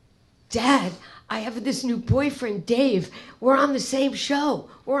 "Dad, I have this new boyfriend, Dave. We're on the same show.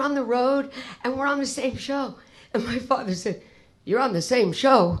 We're on the road, and we're on the same show." And my father said, "You're on the same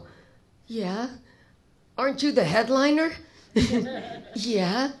show?" "Yeah." "Aren't you the headliner?"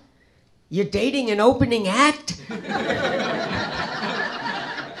 "Yeah." "You're dating an opening act?"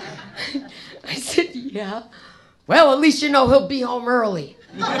 I said, "Yeah." "Well, at least you know he'll be home early."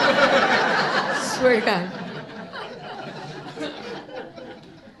 Swear to God.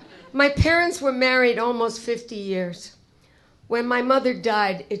 My parents were married almost 50 years. When my mother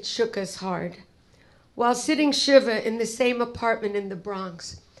died, it shook us hard. While sitting Shiva in the same apartment in the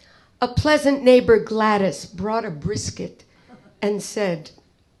Bronx, a pleasant neighbor, Gladys, brought a brisket and said,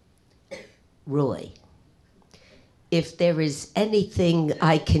 "Roy, if there is anything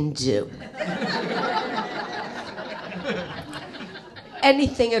I can do,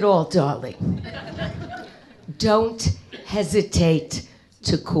 anything at all, darling, don't hesitate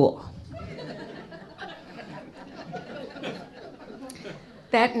to call."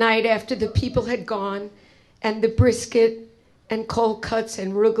 That night, after the people had gone and the brisket and cold cuts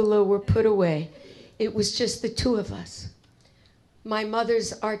and rugula were put away, it was just the two of us. My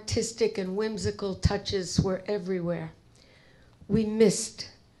mother's artistic and whimsical touches were everywhere. We missed.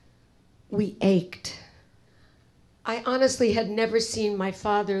 We ached. I honestly had never seen my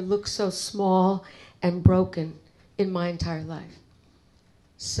father look so small and broken in my entire life.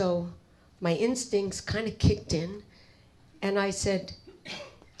 So my instincts kind of kicked in, and I said,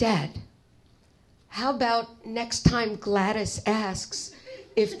 Dad, how about next time Gladys asks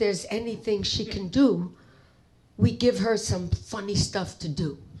if there's anything she can do, we give her some funny stuff to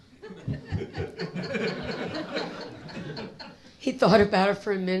do? He thought about it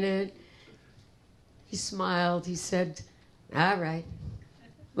for a minute. He smiled. He said, all right,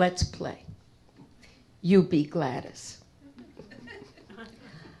 let's play. You be Gladys.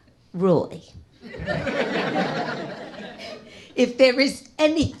 Roy. If there is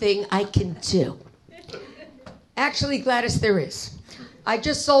anything I can do. Actually, Gladys, there is. I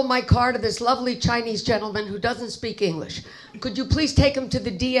just sold my car to this lovely Chinese gentleman who doesn't speak English. Could you please take him to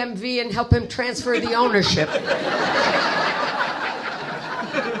the DMV and help him transfer the ownership?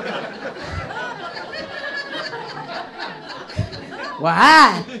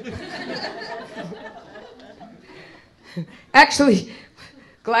 What? Actually,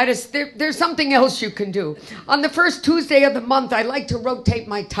 Gladys, there's something else you can do. On the first Tuesday of the month, I like to rotate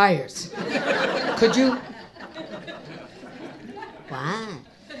my tires. Could you? What?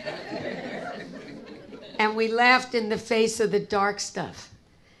 And we laughed in the face of the dark stuff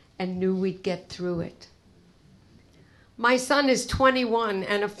and knew we'd get through it. My son is 21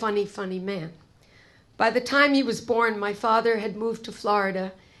 and a funny, funny man. By the time he was born, my father had moved to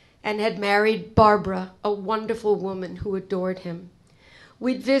Florida and had married Barbara, a wonderful woman who adored him.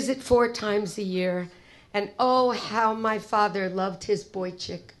 We'd visit 4 times a year, and oh, how my father loved his boy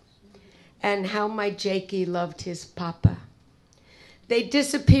chick, and how my Jakey loved his papa. They'd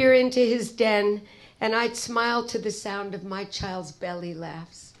disappear into his den, and I'd smile to the sound of my child's belly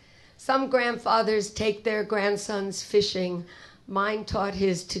laughs. Some grandfathers take their grandsons fishing. Mine taught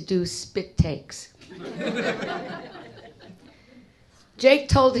his to do spit takes. Jake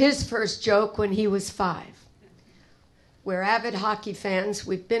told his first joke when he was 5. We're avid hockey fans.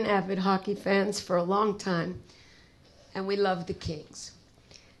 We've been avid hockey fans for a long time, and we love the Kings.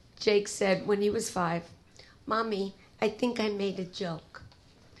 Jake said when he was 5, Mommy, I think I made a joke.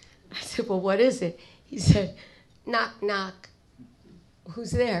 I said, well, what is it? He said, knock, knock.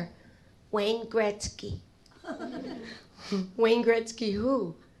 Who's there? Wayne Gretzky. Wayne Gretzky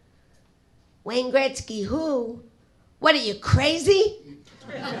who? Wayne Gretzky who? What are you, crazy?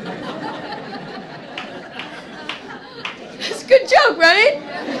 That's a good joke, right?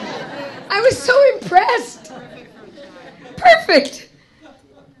 I was so impressed. Perfect.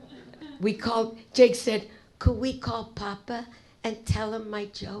 Jake said, could we call Papa and tell him my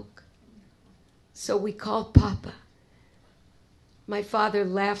joke? So we called Papa. My father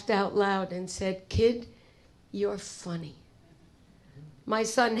laughed out loud and said, Kid, you're funny. My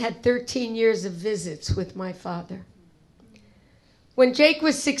son had 13 years of visits with my father. When Jake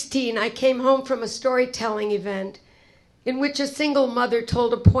was 16, I came home from a storytelling event in which a single mother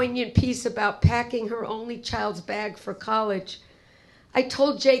told a poignant piece about packing her only child's bag for college. I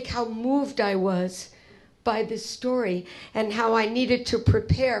told Jake how moved I was by this story and how I needed to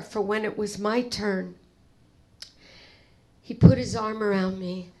prepare for when it was my turn. He put his arm around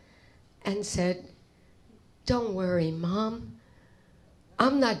me and said, don't worry, Mom.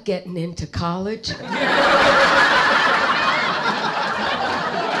 I'm not getting into college.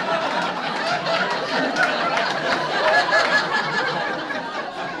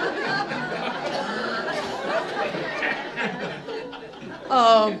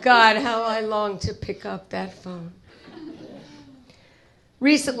 Oh, God, how I long to pick up that phone.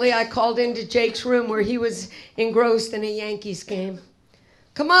 Recently, I called into Jake's room where he was engrossed in a Yankees game.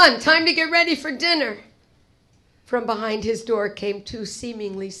 Come on, time to get ready for dinner. From behind his door came 2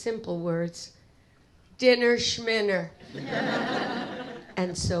 seemingly simple words. Dinner schminner.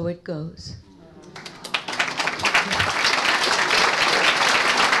 And so it goes.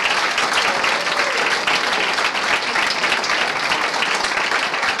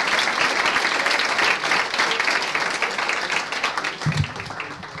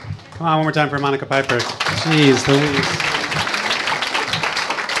 Come on, one more time for Monica Piper. Jeez Louise.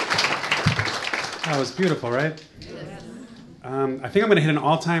 That was beautiful, right? I think I'm going to hit an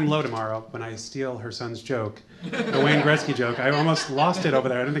all-time low tomorrow when I steal her son's joke, the Wayne Gretzky joke. I almost lost it over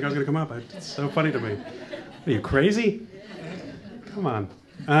there. I didn't think I was going to come up. It's so funny to me. Are you crazy? Come on.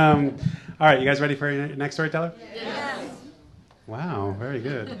 All right, you guys ready for your next storyteller? Yes. Wow, very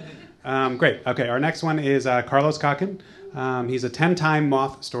good. Great. Okay, our next one is Carlos Calkin. He's a 10-time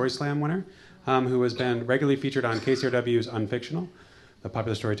Moth Story Slam winner. who has been regularly featured on KCRW's Unfictional, the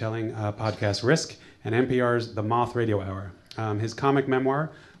popular storytelling podcast Risk, and NPR's The Moth Radio Hour. His comic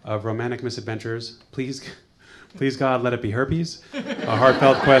memoir of romantic misadventures, Please God, Let It Be Herpes, a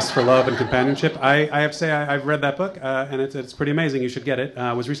heartfelt quest for love and companionship. I have to say I've read that book, and it's pretty amazing. You should get it.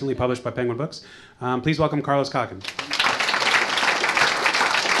 It was recently published by Penguin Books. Please welcome Carlos Calkins.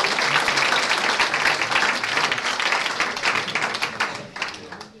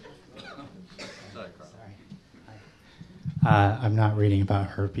 I'm not reading about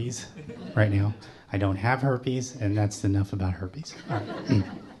herpes right now. I don't have herpes, and that's enough about herpes. All right.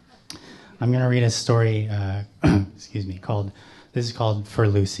 I'm going to read a story, this is called For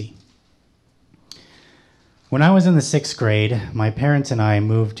Lucy. When I was in the 6th grade, my parents and I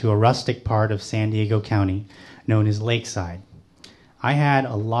moved to a rustic part of San Diego County known as Lakeside. I had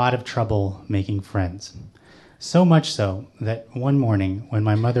a lot of trouble making friends. So much so that one morning when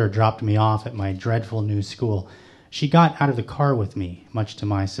my mother dropped me off at my dreadful new school, she got out of the car with me, much to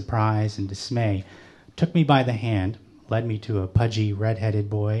my surprise and dismay, took me by the hand, led me to a pudgy, red-headed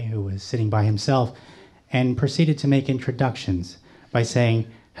boy who was sitting by himself, and proceeded to make introductions by saying,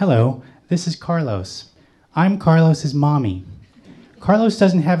 "Hello, this is Carlos. I'm Carlos's mommy. Carlos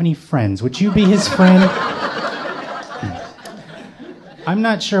doesn't have any friends. Would you be his friend?" I'm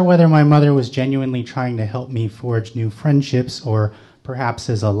not sure whether my mother was genuinely trying to help me forge new friendships or perhaps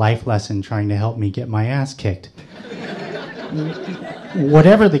as a life lesson trying to help me get my ass kicked.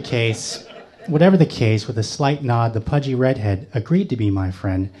 Whatever the case, with a slight nod, the pudgy redhead agreed to be my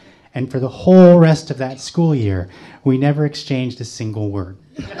friend, and for the whole rest of that school year, we never exchanged a single word.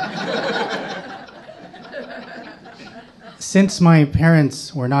 Since my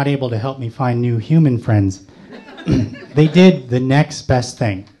parents were not able to help me find new human friends, they did the next best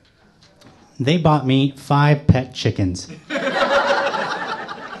thing. They bought me 5 pet chickens.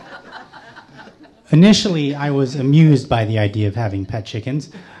 Initially, I was amused by the idea of having pet chickens,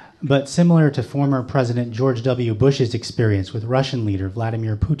 but similar to former President George W. Bush's experience with Russian leader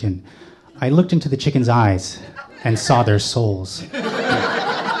Vladimir Putin, I looked into the chickens' eyes and saw their souls.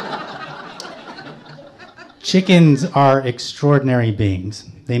 Chickens are extraordinary beings.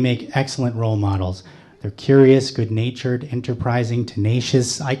 They make excellent role models. They're curious, good-natured, enterprising,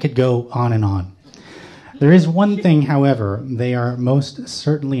 tenacious. I could go on and on. There is one thing, however, they are most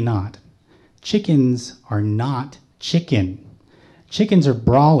certainly not. Chickens are not chicken. Chickens are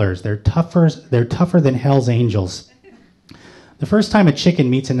brawlers. They're tougher than Hell's Angels. The first time a chicken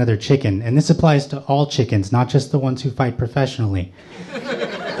meets another chicken, and this applies to all chickens, not just the ones who fight professionally,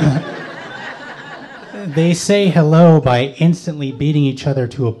 they say hello by instantly beating each other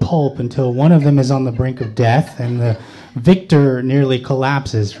to a pulp until one of them is on the brink of death and the victor nearly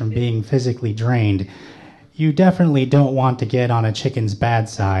collapses from being physically drained. You definitely don't want to get on a chicken's bad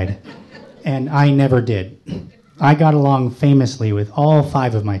side. And I never did. I got along famously with all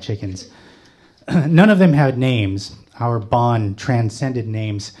 5 of my chickens. None of them had names. Our bond transcended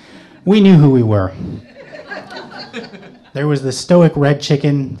names. We knew who we were. There was the stoic red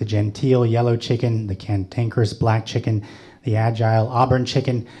chicken, the genteel yellow chicken, the cantankerous black chicken, the agile auburn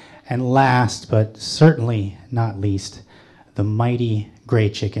chicken, and last, but certainly not least, the mighty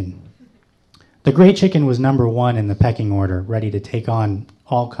gray chicken. The gray chicken was number 1 in the pecking order, ready to take on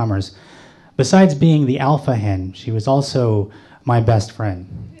all comers. Besides being the alpha hen, she was also my best friend.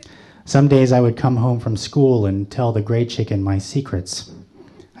 Some days I would come home from school and tell the gray chicken my secrets.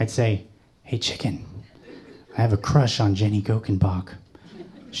 I'd say, "Hey chicken, I have a crush on Jenny Gokenbach.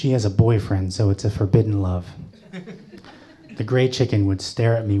 She has a boyfriend, so it's a forbidden love." The gray chicken would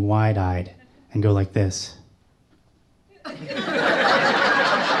stare at me wide-eyed and go like this.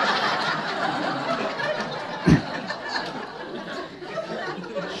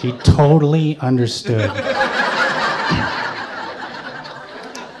 She totally understood.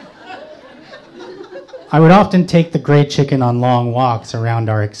 I would often take the gray chicken on long walks around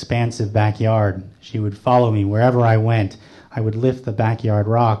our expansive backyard. She would follow me wherever I went. I would lift the backyard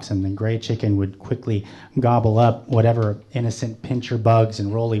rocks, and the gray chicken would quickly gobble up whatever innocent pincher bugs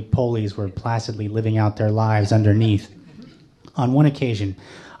and roly-polies were placidly living out their lives underneath. On one occasion,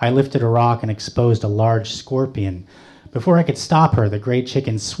 I lifted a rock and exposed a large scorpion. Before I could stop her, the gray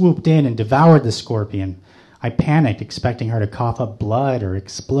chicken swooped in and devoured the scorpion. I panicked, expecting her to cough up blood or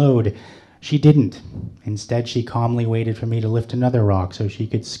explode. She didn't. Instead, she calmly waited for me to lift another rock so she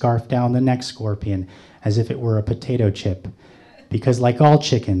could scarf down the next scorpion as if it were a potato chip. Because like all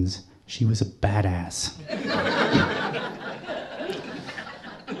chickens, she was a badass.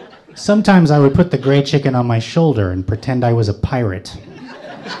 Sometimes I would put the gray chicken on my shoulder and pretend I was a pirate.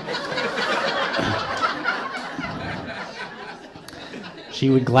 She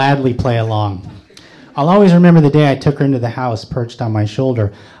would gladly play along. I'll always remember the day I took her into the house, perched on my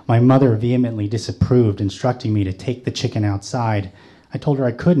shoulder. My mother vehemently disapproved, instructing me to take the chicken outside. I told her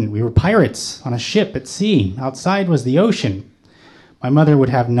I couldn't. We were pirates on a ship at sea. Outside was the ocean. My mother would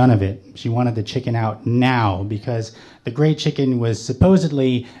have none of it. She wanted the chicken out now because the gray chicken was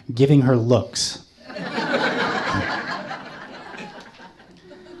supposedly giving her looks.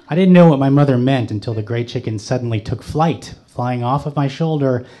 I didn't know what my mother meant until the gray chicken suddenly took flight, flying off of my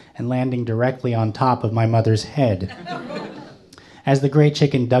shoulder and landing directly on top of my mother's head. As the gray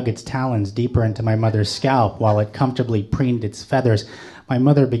chicken dug its talons deeper into my mother's scalp while it comfortably preened its feathers, my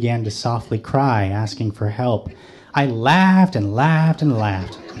mother began to softly cry, asking for help. I laughed and laughed and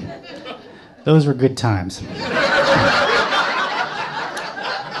laughed. Those were good times.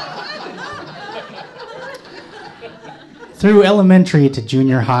 Through elementary to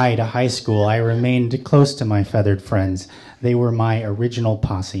junior high to high school, I remained close to my feathered friends. They were my original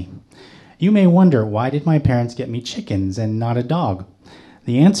posse. You may wonder, why did my parents get me chickens and not a dog?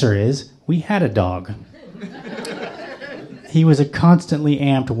 The answer is, we had a dog. He was a constantly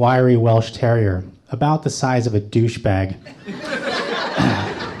amped, wiry Welsh Terrier, about the size of a douchebag.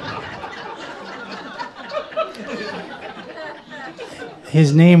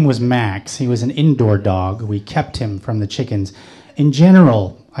 His name was Max. He was an indoor dog. We kept him from the chickens. In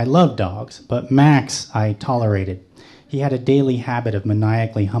general, I loved dogs, but Max I tolerated. He had a daily habit of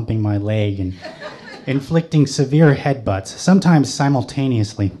maniacally humping my leg and inflicting severe headbutts, sometimes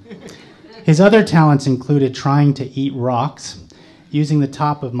simultaneously. His other talents included trying to eat rocks, using the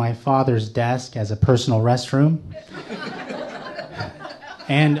top of my father's desk as a personal restroom,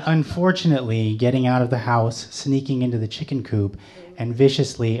 and unfortunately getting out of the house, sneaking into the chicken coop, and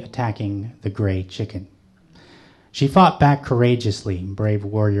viciously attacking the gray chicken. She fought back courageously, brave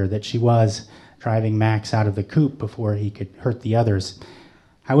warrior that she was, driving Max out of the coop before he could hurt the others.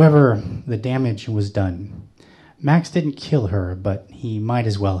 However, the damage was done. Max didn't kill her, but he might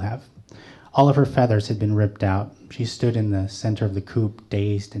as well have. All of her feathers had been ripped out. She stood in the center of the coop,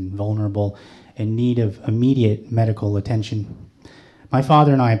 dazed and vulnerable, in need of immediate medical attention. My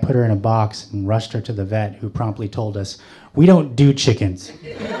father and I put her in a box and rushed her to the vet, who promptly told us, "We don't do chickens."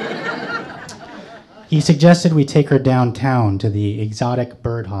 He suggested we take her downtown to the Exotic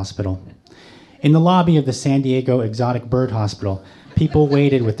Bird Hospital. In the lobby of the San Diego Exotic Bird Hospital, people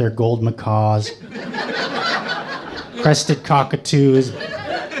waited with their gold macaws, crested cockatoos,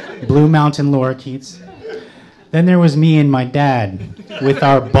 blue mountain lorikeets. Then there was me and my dad with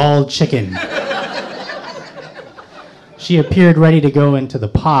our bald chicken. She appeared ready to go into the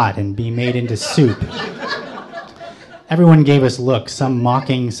pot and be made into soup. Everyone gave us looks, some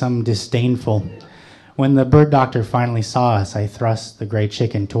mocking, some disdainful. When the bird doctor finally saw us, I thrust the gray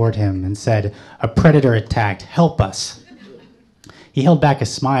chicken toward him and said, "A predator attacked, help us." He held back a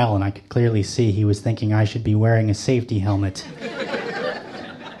smile, and I could clearly see he was thinking I should be wearing a safety helmet.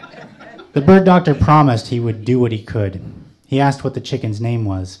 The bird doctor promised he would do what he could. He asked what the chicken's name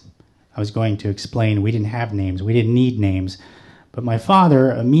was. I was going to explain we didn't have names, we didn't need names, but my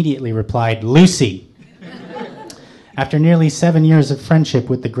father immediately replied, "Lucy." After nearly 7 years of friendship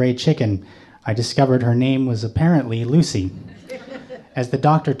with the gray chicken, I discovered her name was apparently Lucy. As the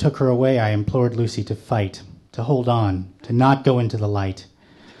doctor took her away, I implored Lucy to fight, to hold on, to not go into the light.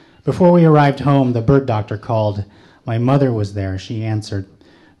 Before we arrived home, the bird doctor called. My mother was there. She answered.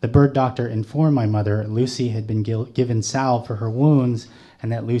 The bird doctor informed my mother Lucy had been given salve for her wounds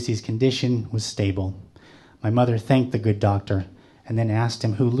and that Lucy's condition was stable. My mother thanked the good doctor and then asked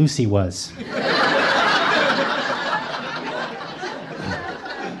him who Lucy was.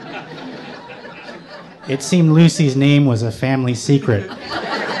 It seemed Lucy's name was a family secret,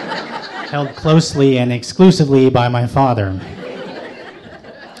 held closely and exclusively by my father.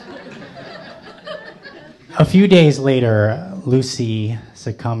 A few days later, Lucy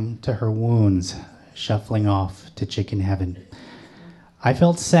succumbed to her wounds, shuffling off to chicken heaven. I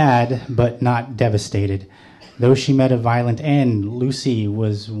felt sad, but not devastated. Though she met a violent end, Lucy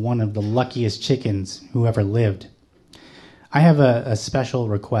was one of the luckiest chickens who ever lived. I have a special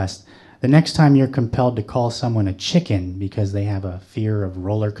request. The next time you're compelled to call someone a chicken because they have a fear of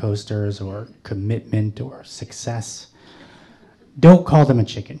roller coasters or commitment or success, don't call them a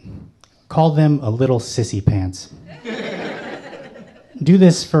chicken. Call them a little sissy pants. Do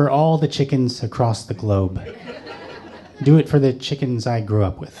this for all the chickens across the globe. Do it for the chickens I grew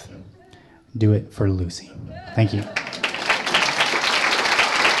up with. Do it for Lucy. Thank you.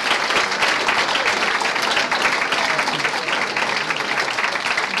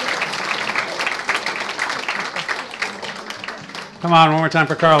 Come on, one more time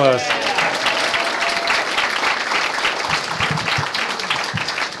for Carlos.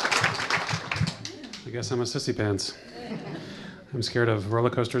 I guess I'm a sissy pants. I'm scared of roller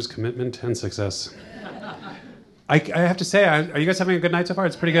coasters, commitment, and success. I have to say, are you guys having a good night so far?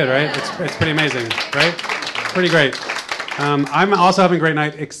 It's pretty good, right? It's pretty amazing, right? Pretty great. I'm also having a great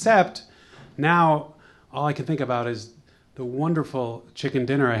night, except now all I can think about is the wonderful chicken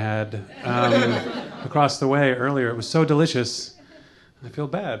dinner I had across the way earlier. It was so delicious. I feel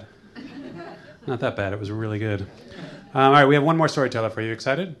bad. Not that bad. It was really good. All right, we have one more storyteller for you.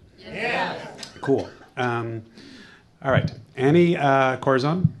 Excited? Yeah. Cool. All right. Annie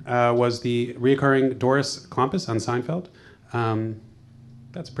Corazon was the reoccurring Doris Klompus on Seinfeld.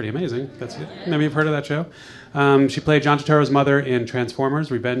 That's pretty amazing. Maybe you've heard of that show. She played John Turturro's mother in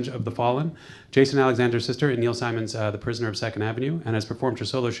Transformers: Revenge of the Fallen, Jason Alexander's sister in Neil Simon's The Prisoner of Second Avenue, and has performed her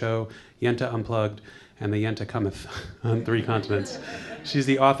solo show Yenta Unplugged and The Yenta Cometh on 3 continents. She's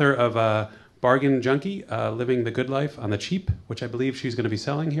the author of Bargain Junkie, Living the Good Life on the Cheap, which I believe she's going to be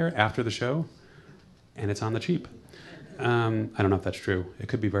selling here after the show, and it's on the cheap. I don't know if that's true. It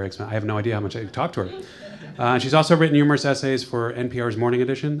could be very expensive. I have no idea how much I talked to her. She's also written numerous essays for NPR's Morning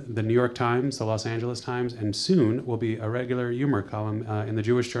Edition, the New York Times, the Los Angeles Times, and soon will be a regular humor column in the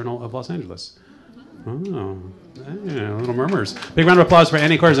Jewish Journal of Los Angeles. Oh, yeah, little murmurs. Big round of applause for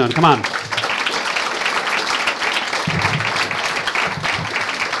Annie Corazon. Come on.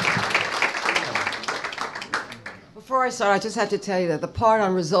 Before I start, I just have to tell you that the part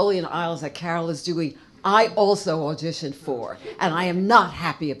on Rizzoli Isles that Carol is doing, I also auditioned for, and I am not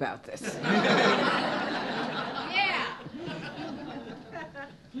happy about this.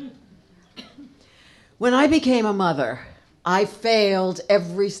 When I became a mother, I failed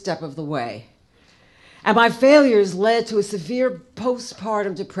every step of the way. And my failures led to a severe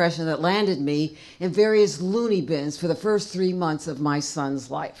postpartum depression that landed me in various loony bins for the first 3 months of my son's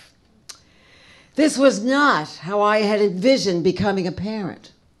life. This was not how I had envisioned becoming a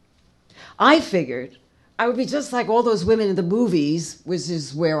parent. I figured I would be just like all those women in the movies, which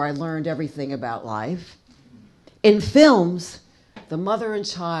is where I learned everything about life. In films, the mother and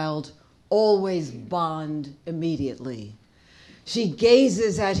child always bond immediately. She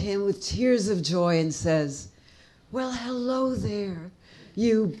gazes at him with tears of joy and says, "Well, hello there,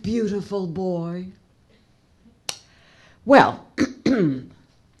 you beautiful boy." Well,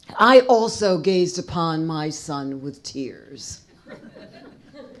 I also gazed upon my son with tears.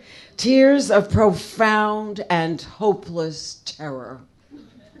 Tears of profound and hopeless terror.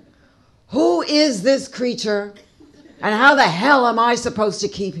 Who is this creature? And how the hell am I supposed to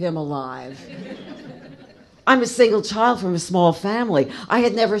keep him alive? I'm a single child from a small family. I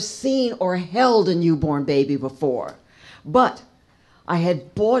had never seen or held a newborn baby before. But I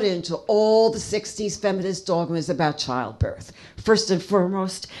had bought into all the 60s feminist dogmas about childbirth. First and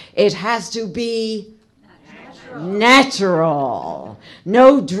foremost, it has to be natural.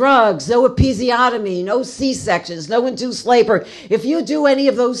 No drugs, no episiotomy, no C-sections, no induced labor. If you do any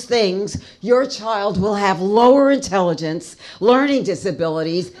of those things, your child will have lower intelligence, learning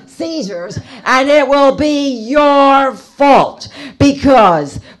disabilities, seizures, and it will be your fault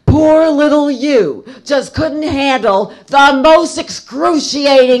because poor little you just couldn't handle the most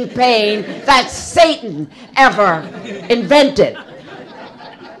excruciating pain that Satan ever invented.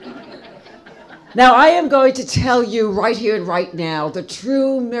 Now, I am going to tell you right here and right now the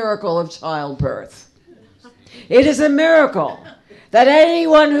true miracle of childbirth. It is a miracle that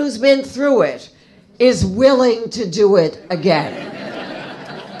anyone who's been through it is willing to do it again.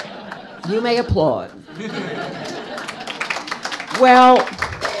 You may applaud. Well,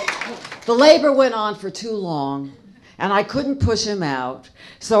 the labor went on for too long, and I couldn't push him out,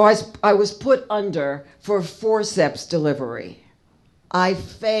 so I was put under for forceps delivery. I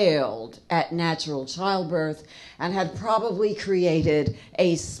failed at natural childbirth and had probably created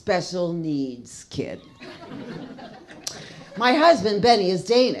a special needs kid. My husband, Benny, is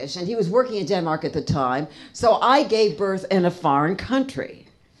Danish, and he was working in Denmark at the time, so I gave birth in a foreign country.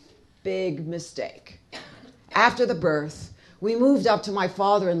 Big mistake. After the birth, we moved up to my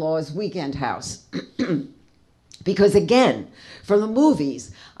father-in-law's weekend house. Because again, from the movies,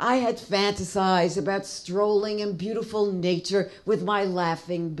 I had fantasized about strolling in beautiful nature with my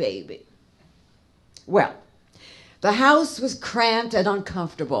laughing baby. Well, the house was cramped and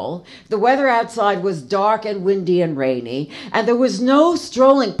uncomfortable. The weather outside was dark and windy and rainy, and there was no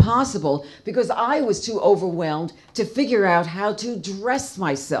strolling possible because I was too overwhelmed to figure out how to dress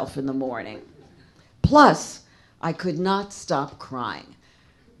myself in the morning. Plus, I could not stop crying.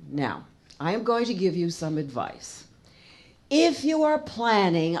 Now, I am going to give you some advice. If you are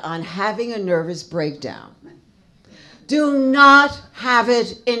planning on having a nervous breakdown, do not have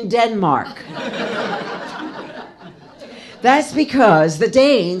it in Denmark. That's because the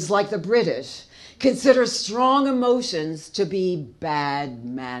Danes, like the British, consider strong emotions to be bad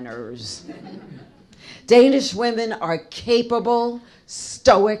manners. Danish women are capable,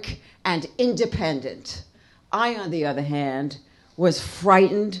 stoic, and independent. I, on the other hand, was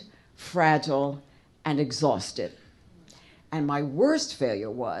frightened, fragile, and exhausted. And my worst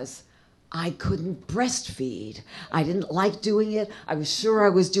failure was I couldn't breastfeed. I didn't like doing it. I was sure I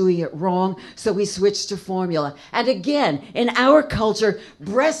was doing it wrong, so we switched to formula. And again, in our culture,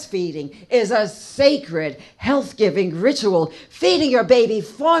 breastfeeding is a sacred, health-giving ritual. Feeding your baby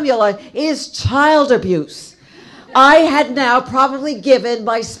formula is child abuse. I had now probably given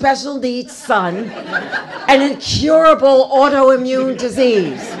my special needs son an incurable autoimmune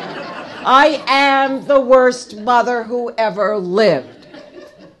disease. I am the worst mother who ever lived.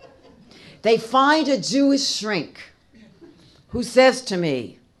 They find a Jewish shrink who says to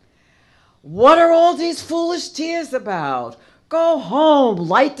me, "What are all these foolish tears about? Go home,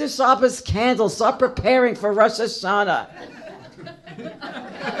 light the Shabbos candle, start preparing for Rosh Hashanah."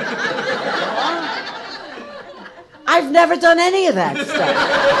 I've never done any of that stuff.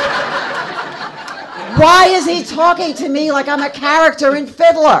 Why is he talking to me like I'm a character in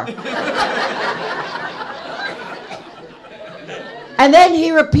Fiddler? And then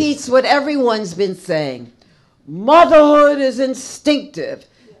he repeats what everyone's been saying. Motherhood is instinctive.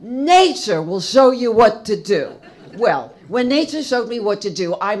 Nature will show you what to do. Well, when nature showed me what to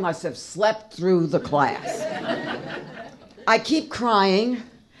do, I must have slept through the class. I keep crying,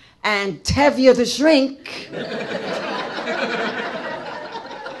 and Tevye the shrink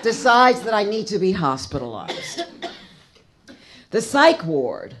decides that I need to be hospitalized. The psych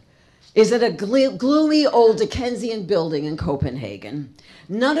ward is in a gloomy old Dickensian building in Copenhagen.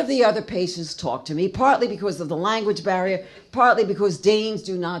 None of the other patients talk to me, partly because of the language barrier, partly because Danes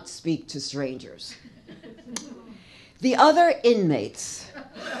do not speak to strangers. The other inmates,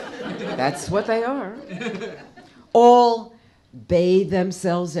 that's what they are, all bathe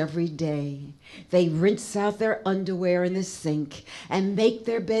themselves every day. They rinse out their underwear in the sink and make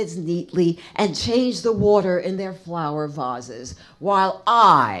their beds neatly and change the water in their flower vases, while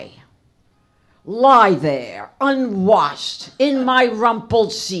I lie there, unwashed, in my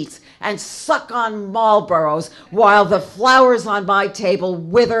rumpled sheets, and suck on Marlboros while the flowers on my table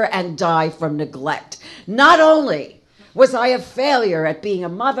wither and die from neglect. Not only was I a failure at being a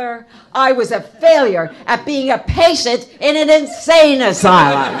mother, I was a failure at being a patient in an insane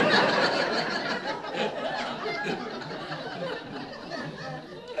asylum.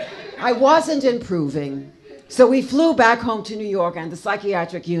 I wasn't improving. So we flew back home to New York and the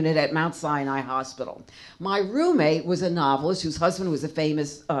psychiatric unit at Mount Sinai Hospital. My roommate was a novelist whose husband was a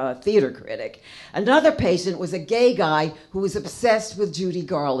famous theater critic. Another patient was a gay guy who was obsessed with Judy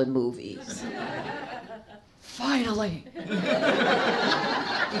Garland movies. Finally.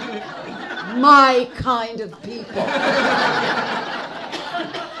 My kind of people.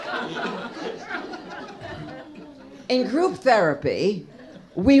 In group therapy,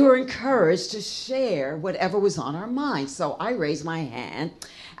 we were encouraged to share whatever was on our minds. So I raised my hand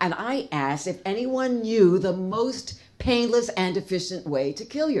and I asked if anyone knew the most painless and efficient way to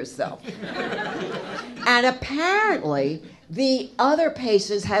kill yourself. And apparently, the other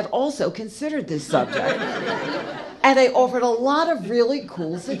patients had also considered this subject. And they offered a lot of really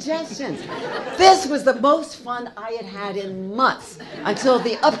cool suggestions. This was the most fun I had had in months until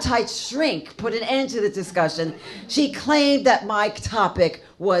the uptight shrink put an end to the discussion. She claimed that my topic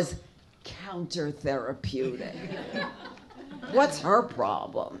was counter-therapeutic. What's her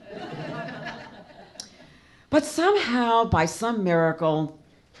problem? But somehow, by some miracle,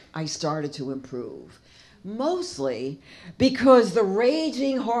 I started to improve. Mostly because the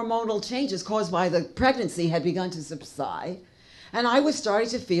raging hormonal changes caused by the pregnancy had begun to subside, and I was starting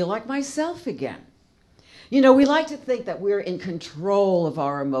to feel like myself again. You know, we like to think that we're in control of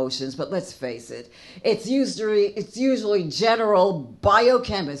our emotions, but let's face it, it's usually general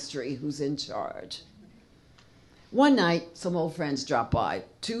biochemistry who's in charge. One night, some old friends dropped by,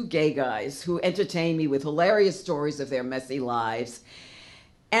 two gay guys who entertained me with hilarious stories of their messy lives,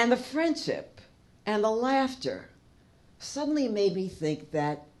 and the friendship and the laughter suddenly made me think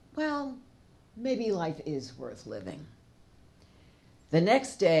that, well, maybe life is worth living. The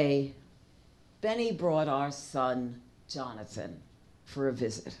next day, Benny brought our son, Jonathan, for a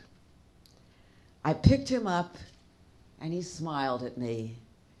visit. I picked him up, and he smiled at me.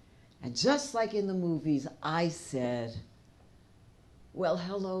 And just like in the movies, I said, "Well,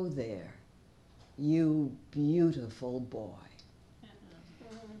 hello there, you beautiful boy."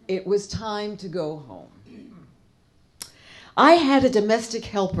 It was time to go home. I had a domestic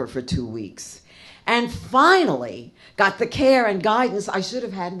helper for 2 weeks, and finally got the care and guidance I should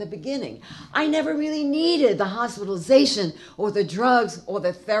have had in the beginning. I never really needed the hospitalization or the drugs or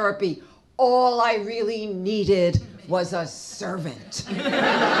the therapy. All I really needed was a servant.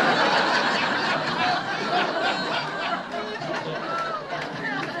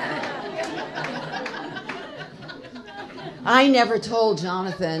 I never told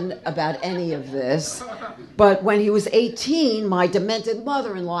Jonathan about any of this, but when he was 18, my demented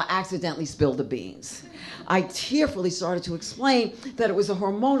mother-in-law accidentally spilled the beans. I tearfully started to explain that it was a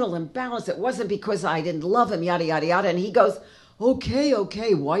hormonal imbalance. It wasn't because I didn't love him, yada, yada, yada. And he goes,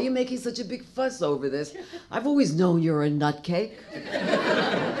 okay, why are you making such a big fuss over this? I've always known you're a nutcake.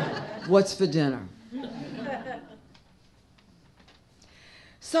 What's for dinner?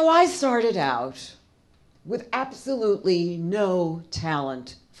 So I started out with absolutely no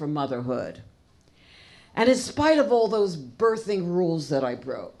talent for motherhood. And in spite of all those birthing rules that I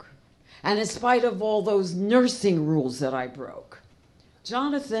broke, and in spite of all those nursing rules that I broke,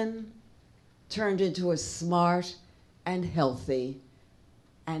 Jonathan turned into a smart and healthy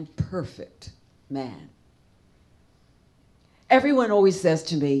and perfect man. Everyone always says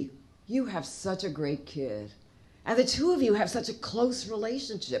to me, you have such a great kid. And the two of you have such a close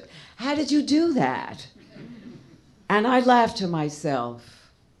relationship. How did you do that? And I laughed to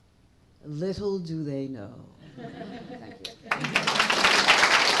myself, little do they know. Thank you.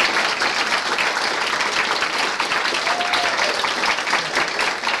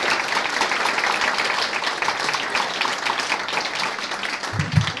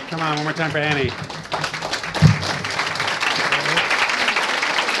 Come on, one more time for Annie.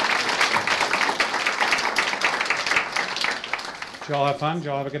 Did you all have fun? Did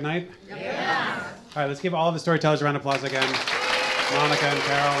you all have a good night? Yeah. All right, let's give all of the storytellers a round of applause again. Monica and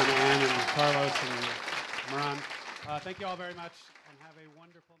Carol and Anne and Carlos and Moran. Thank you all very much and have a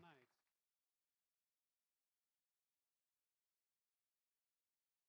wonderful night.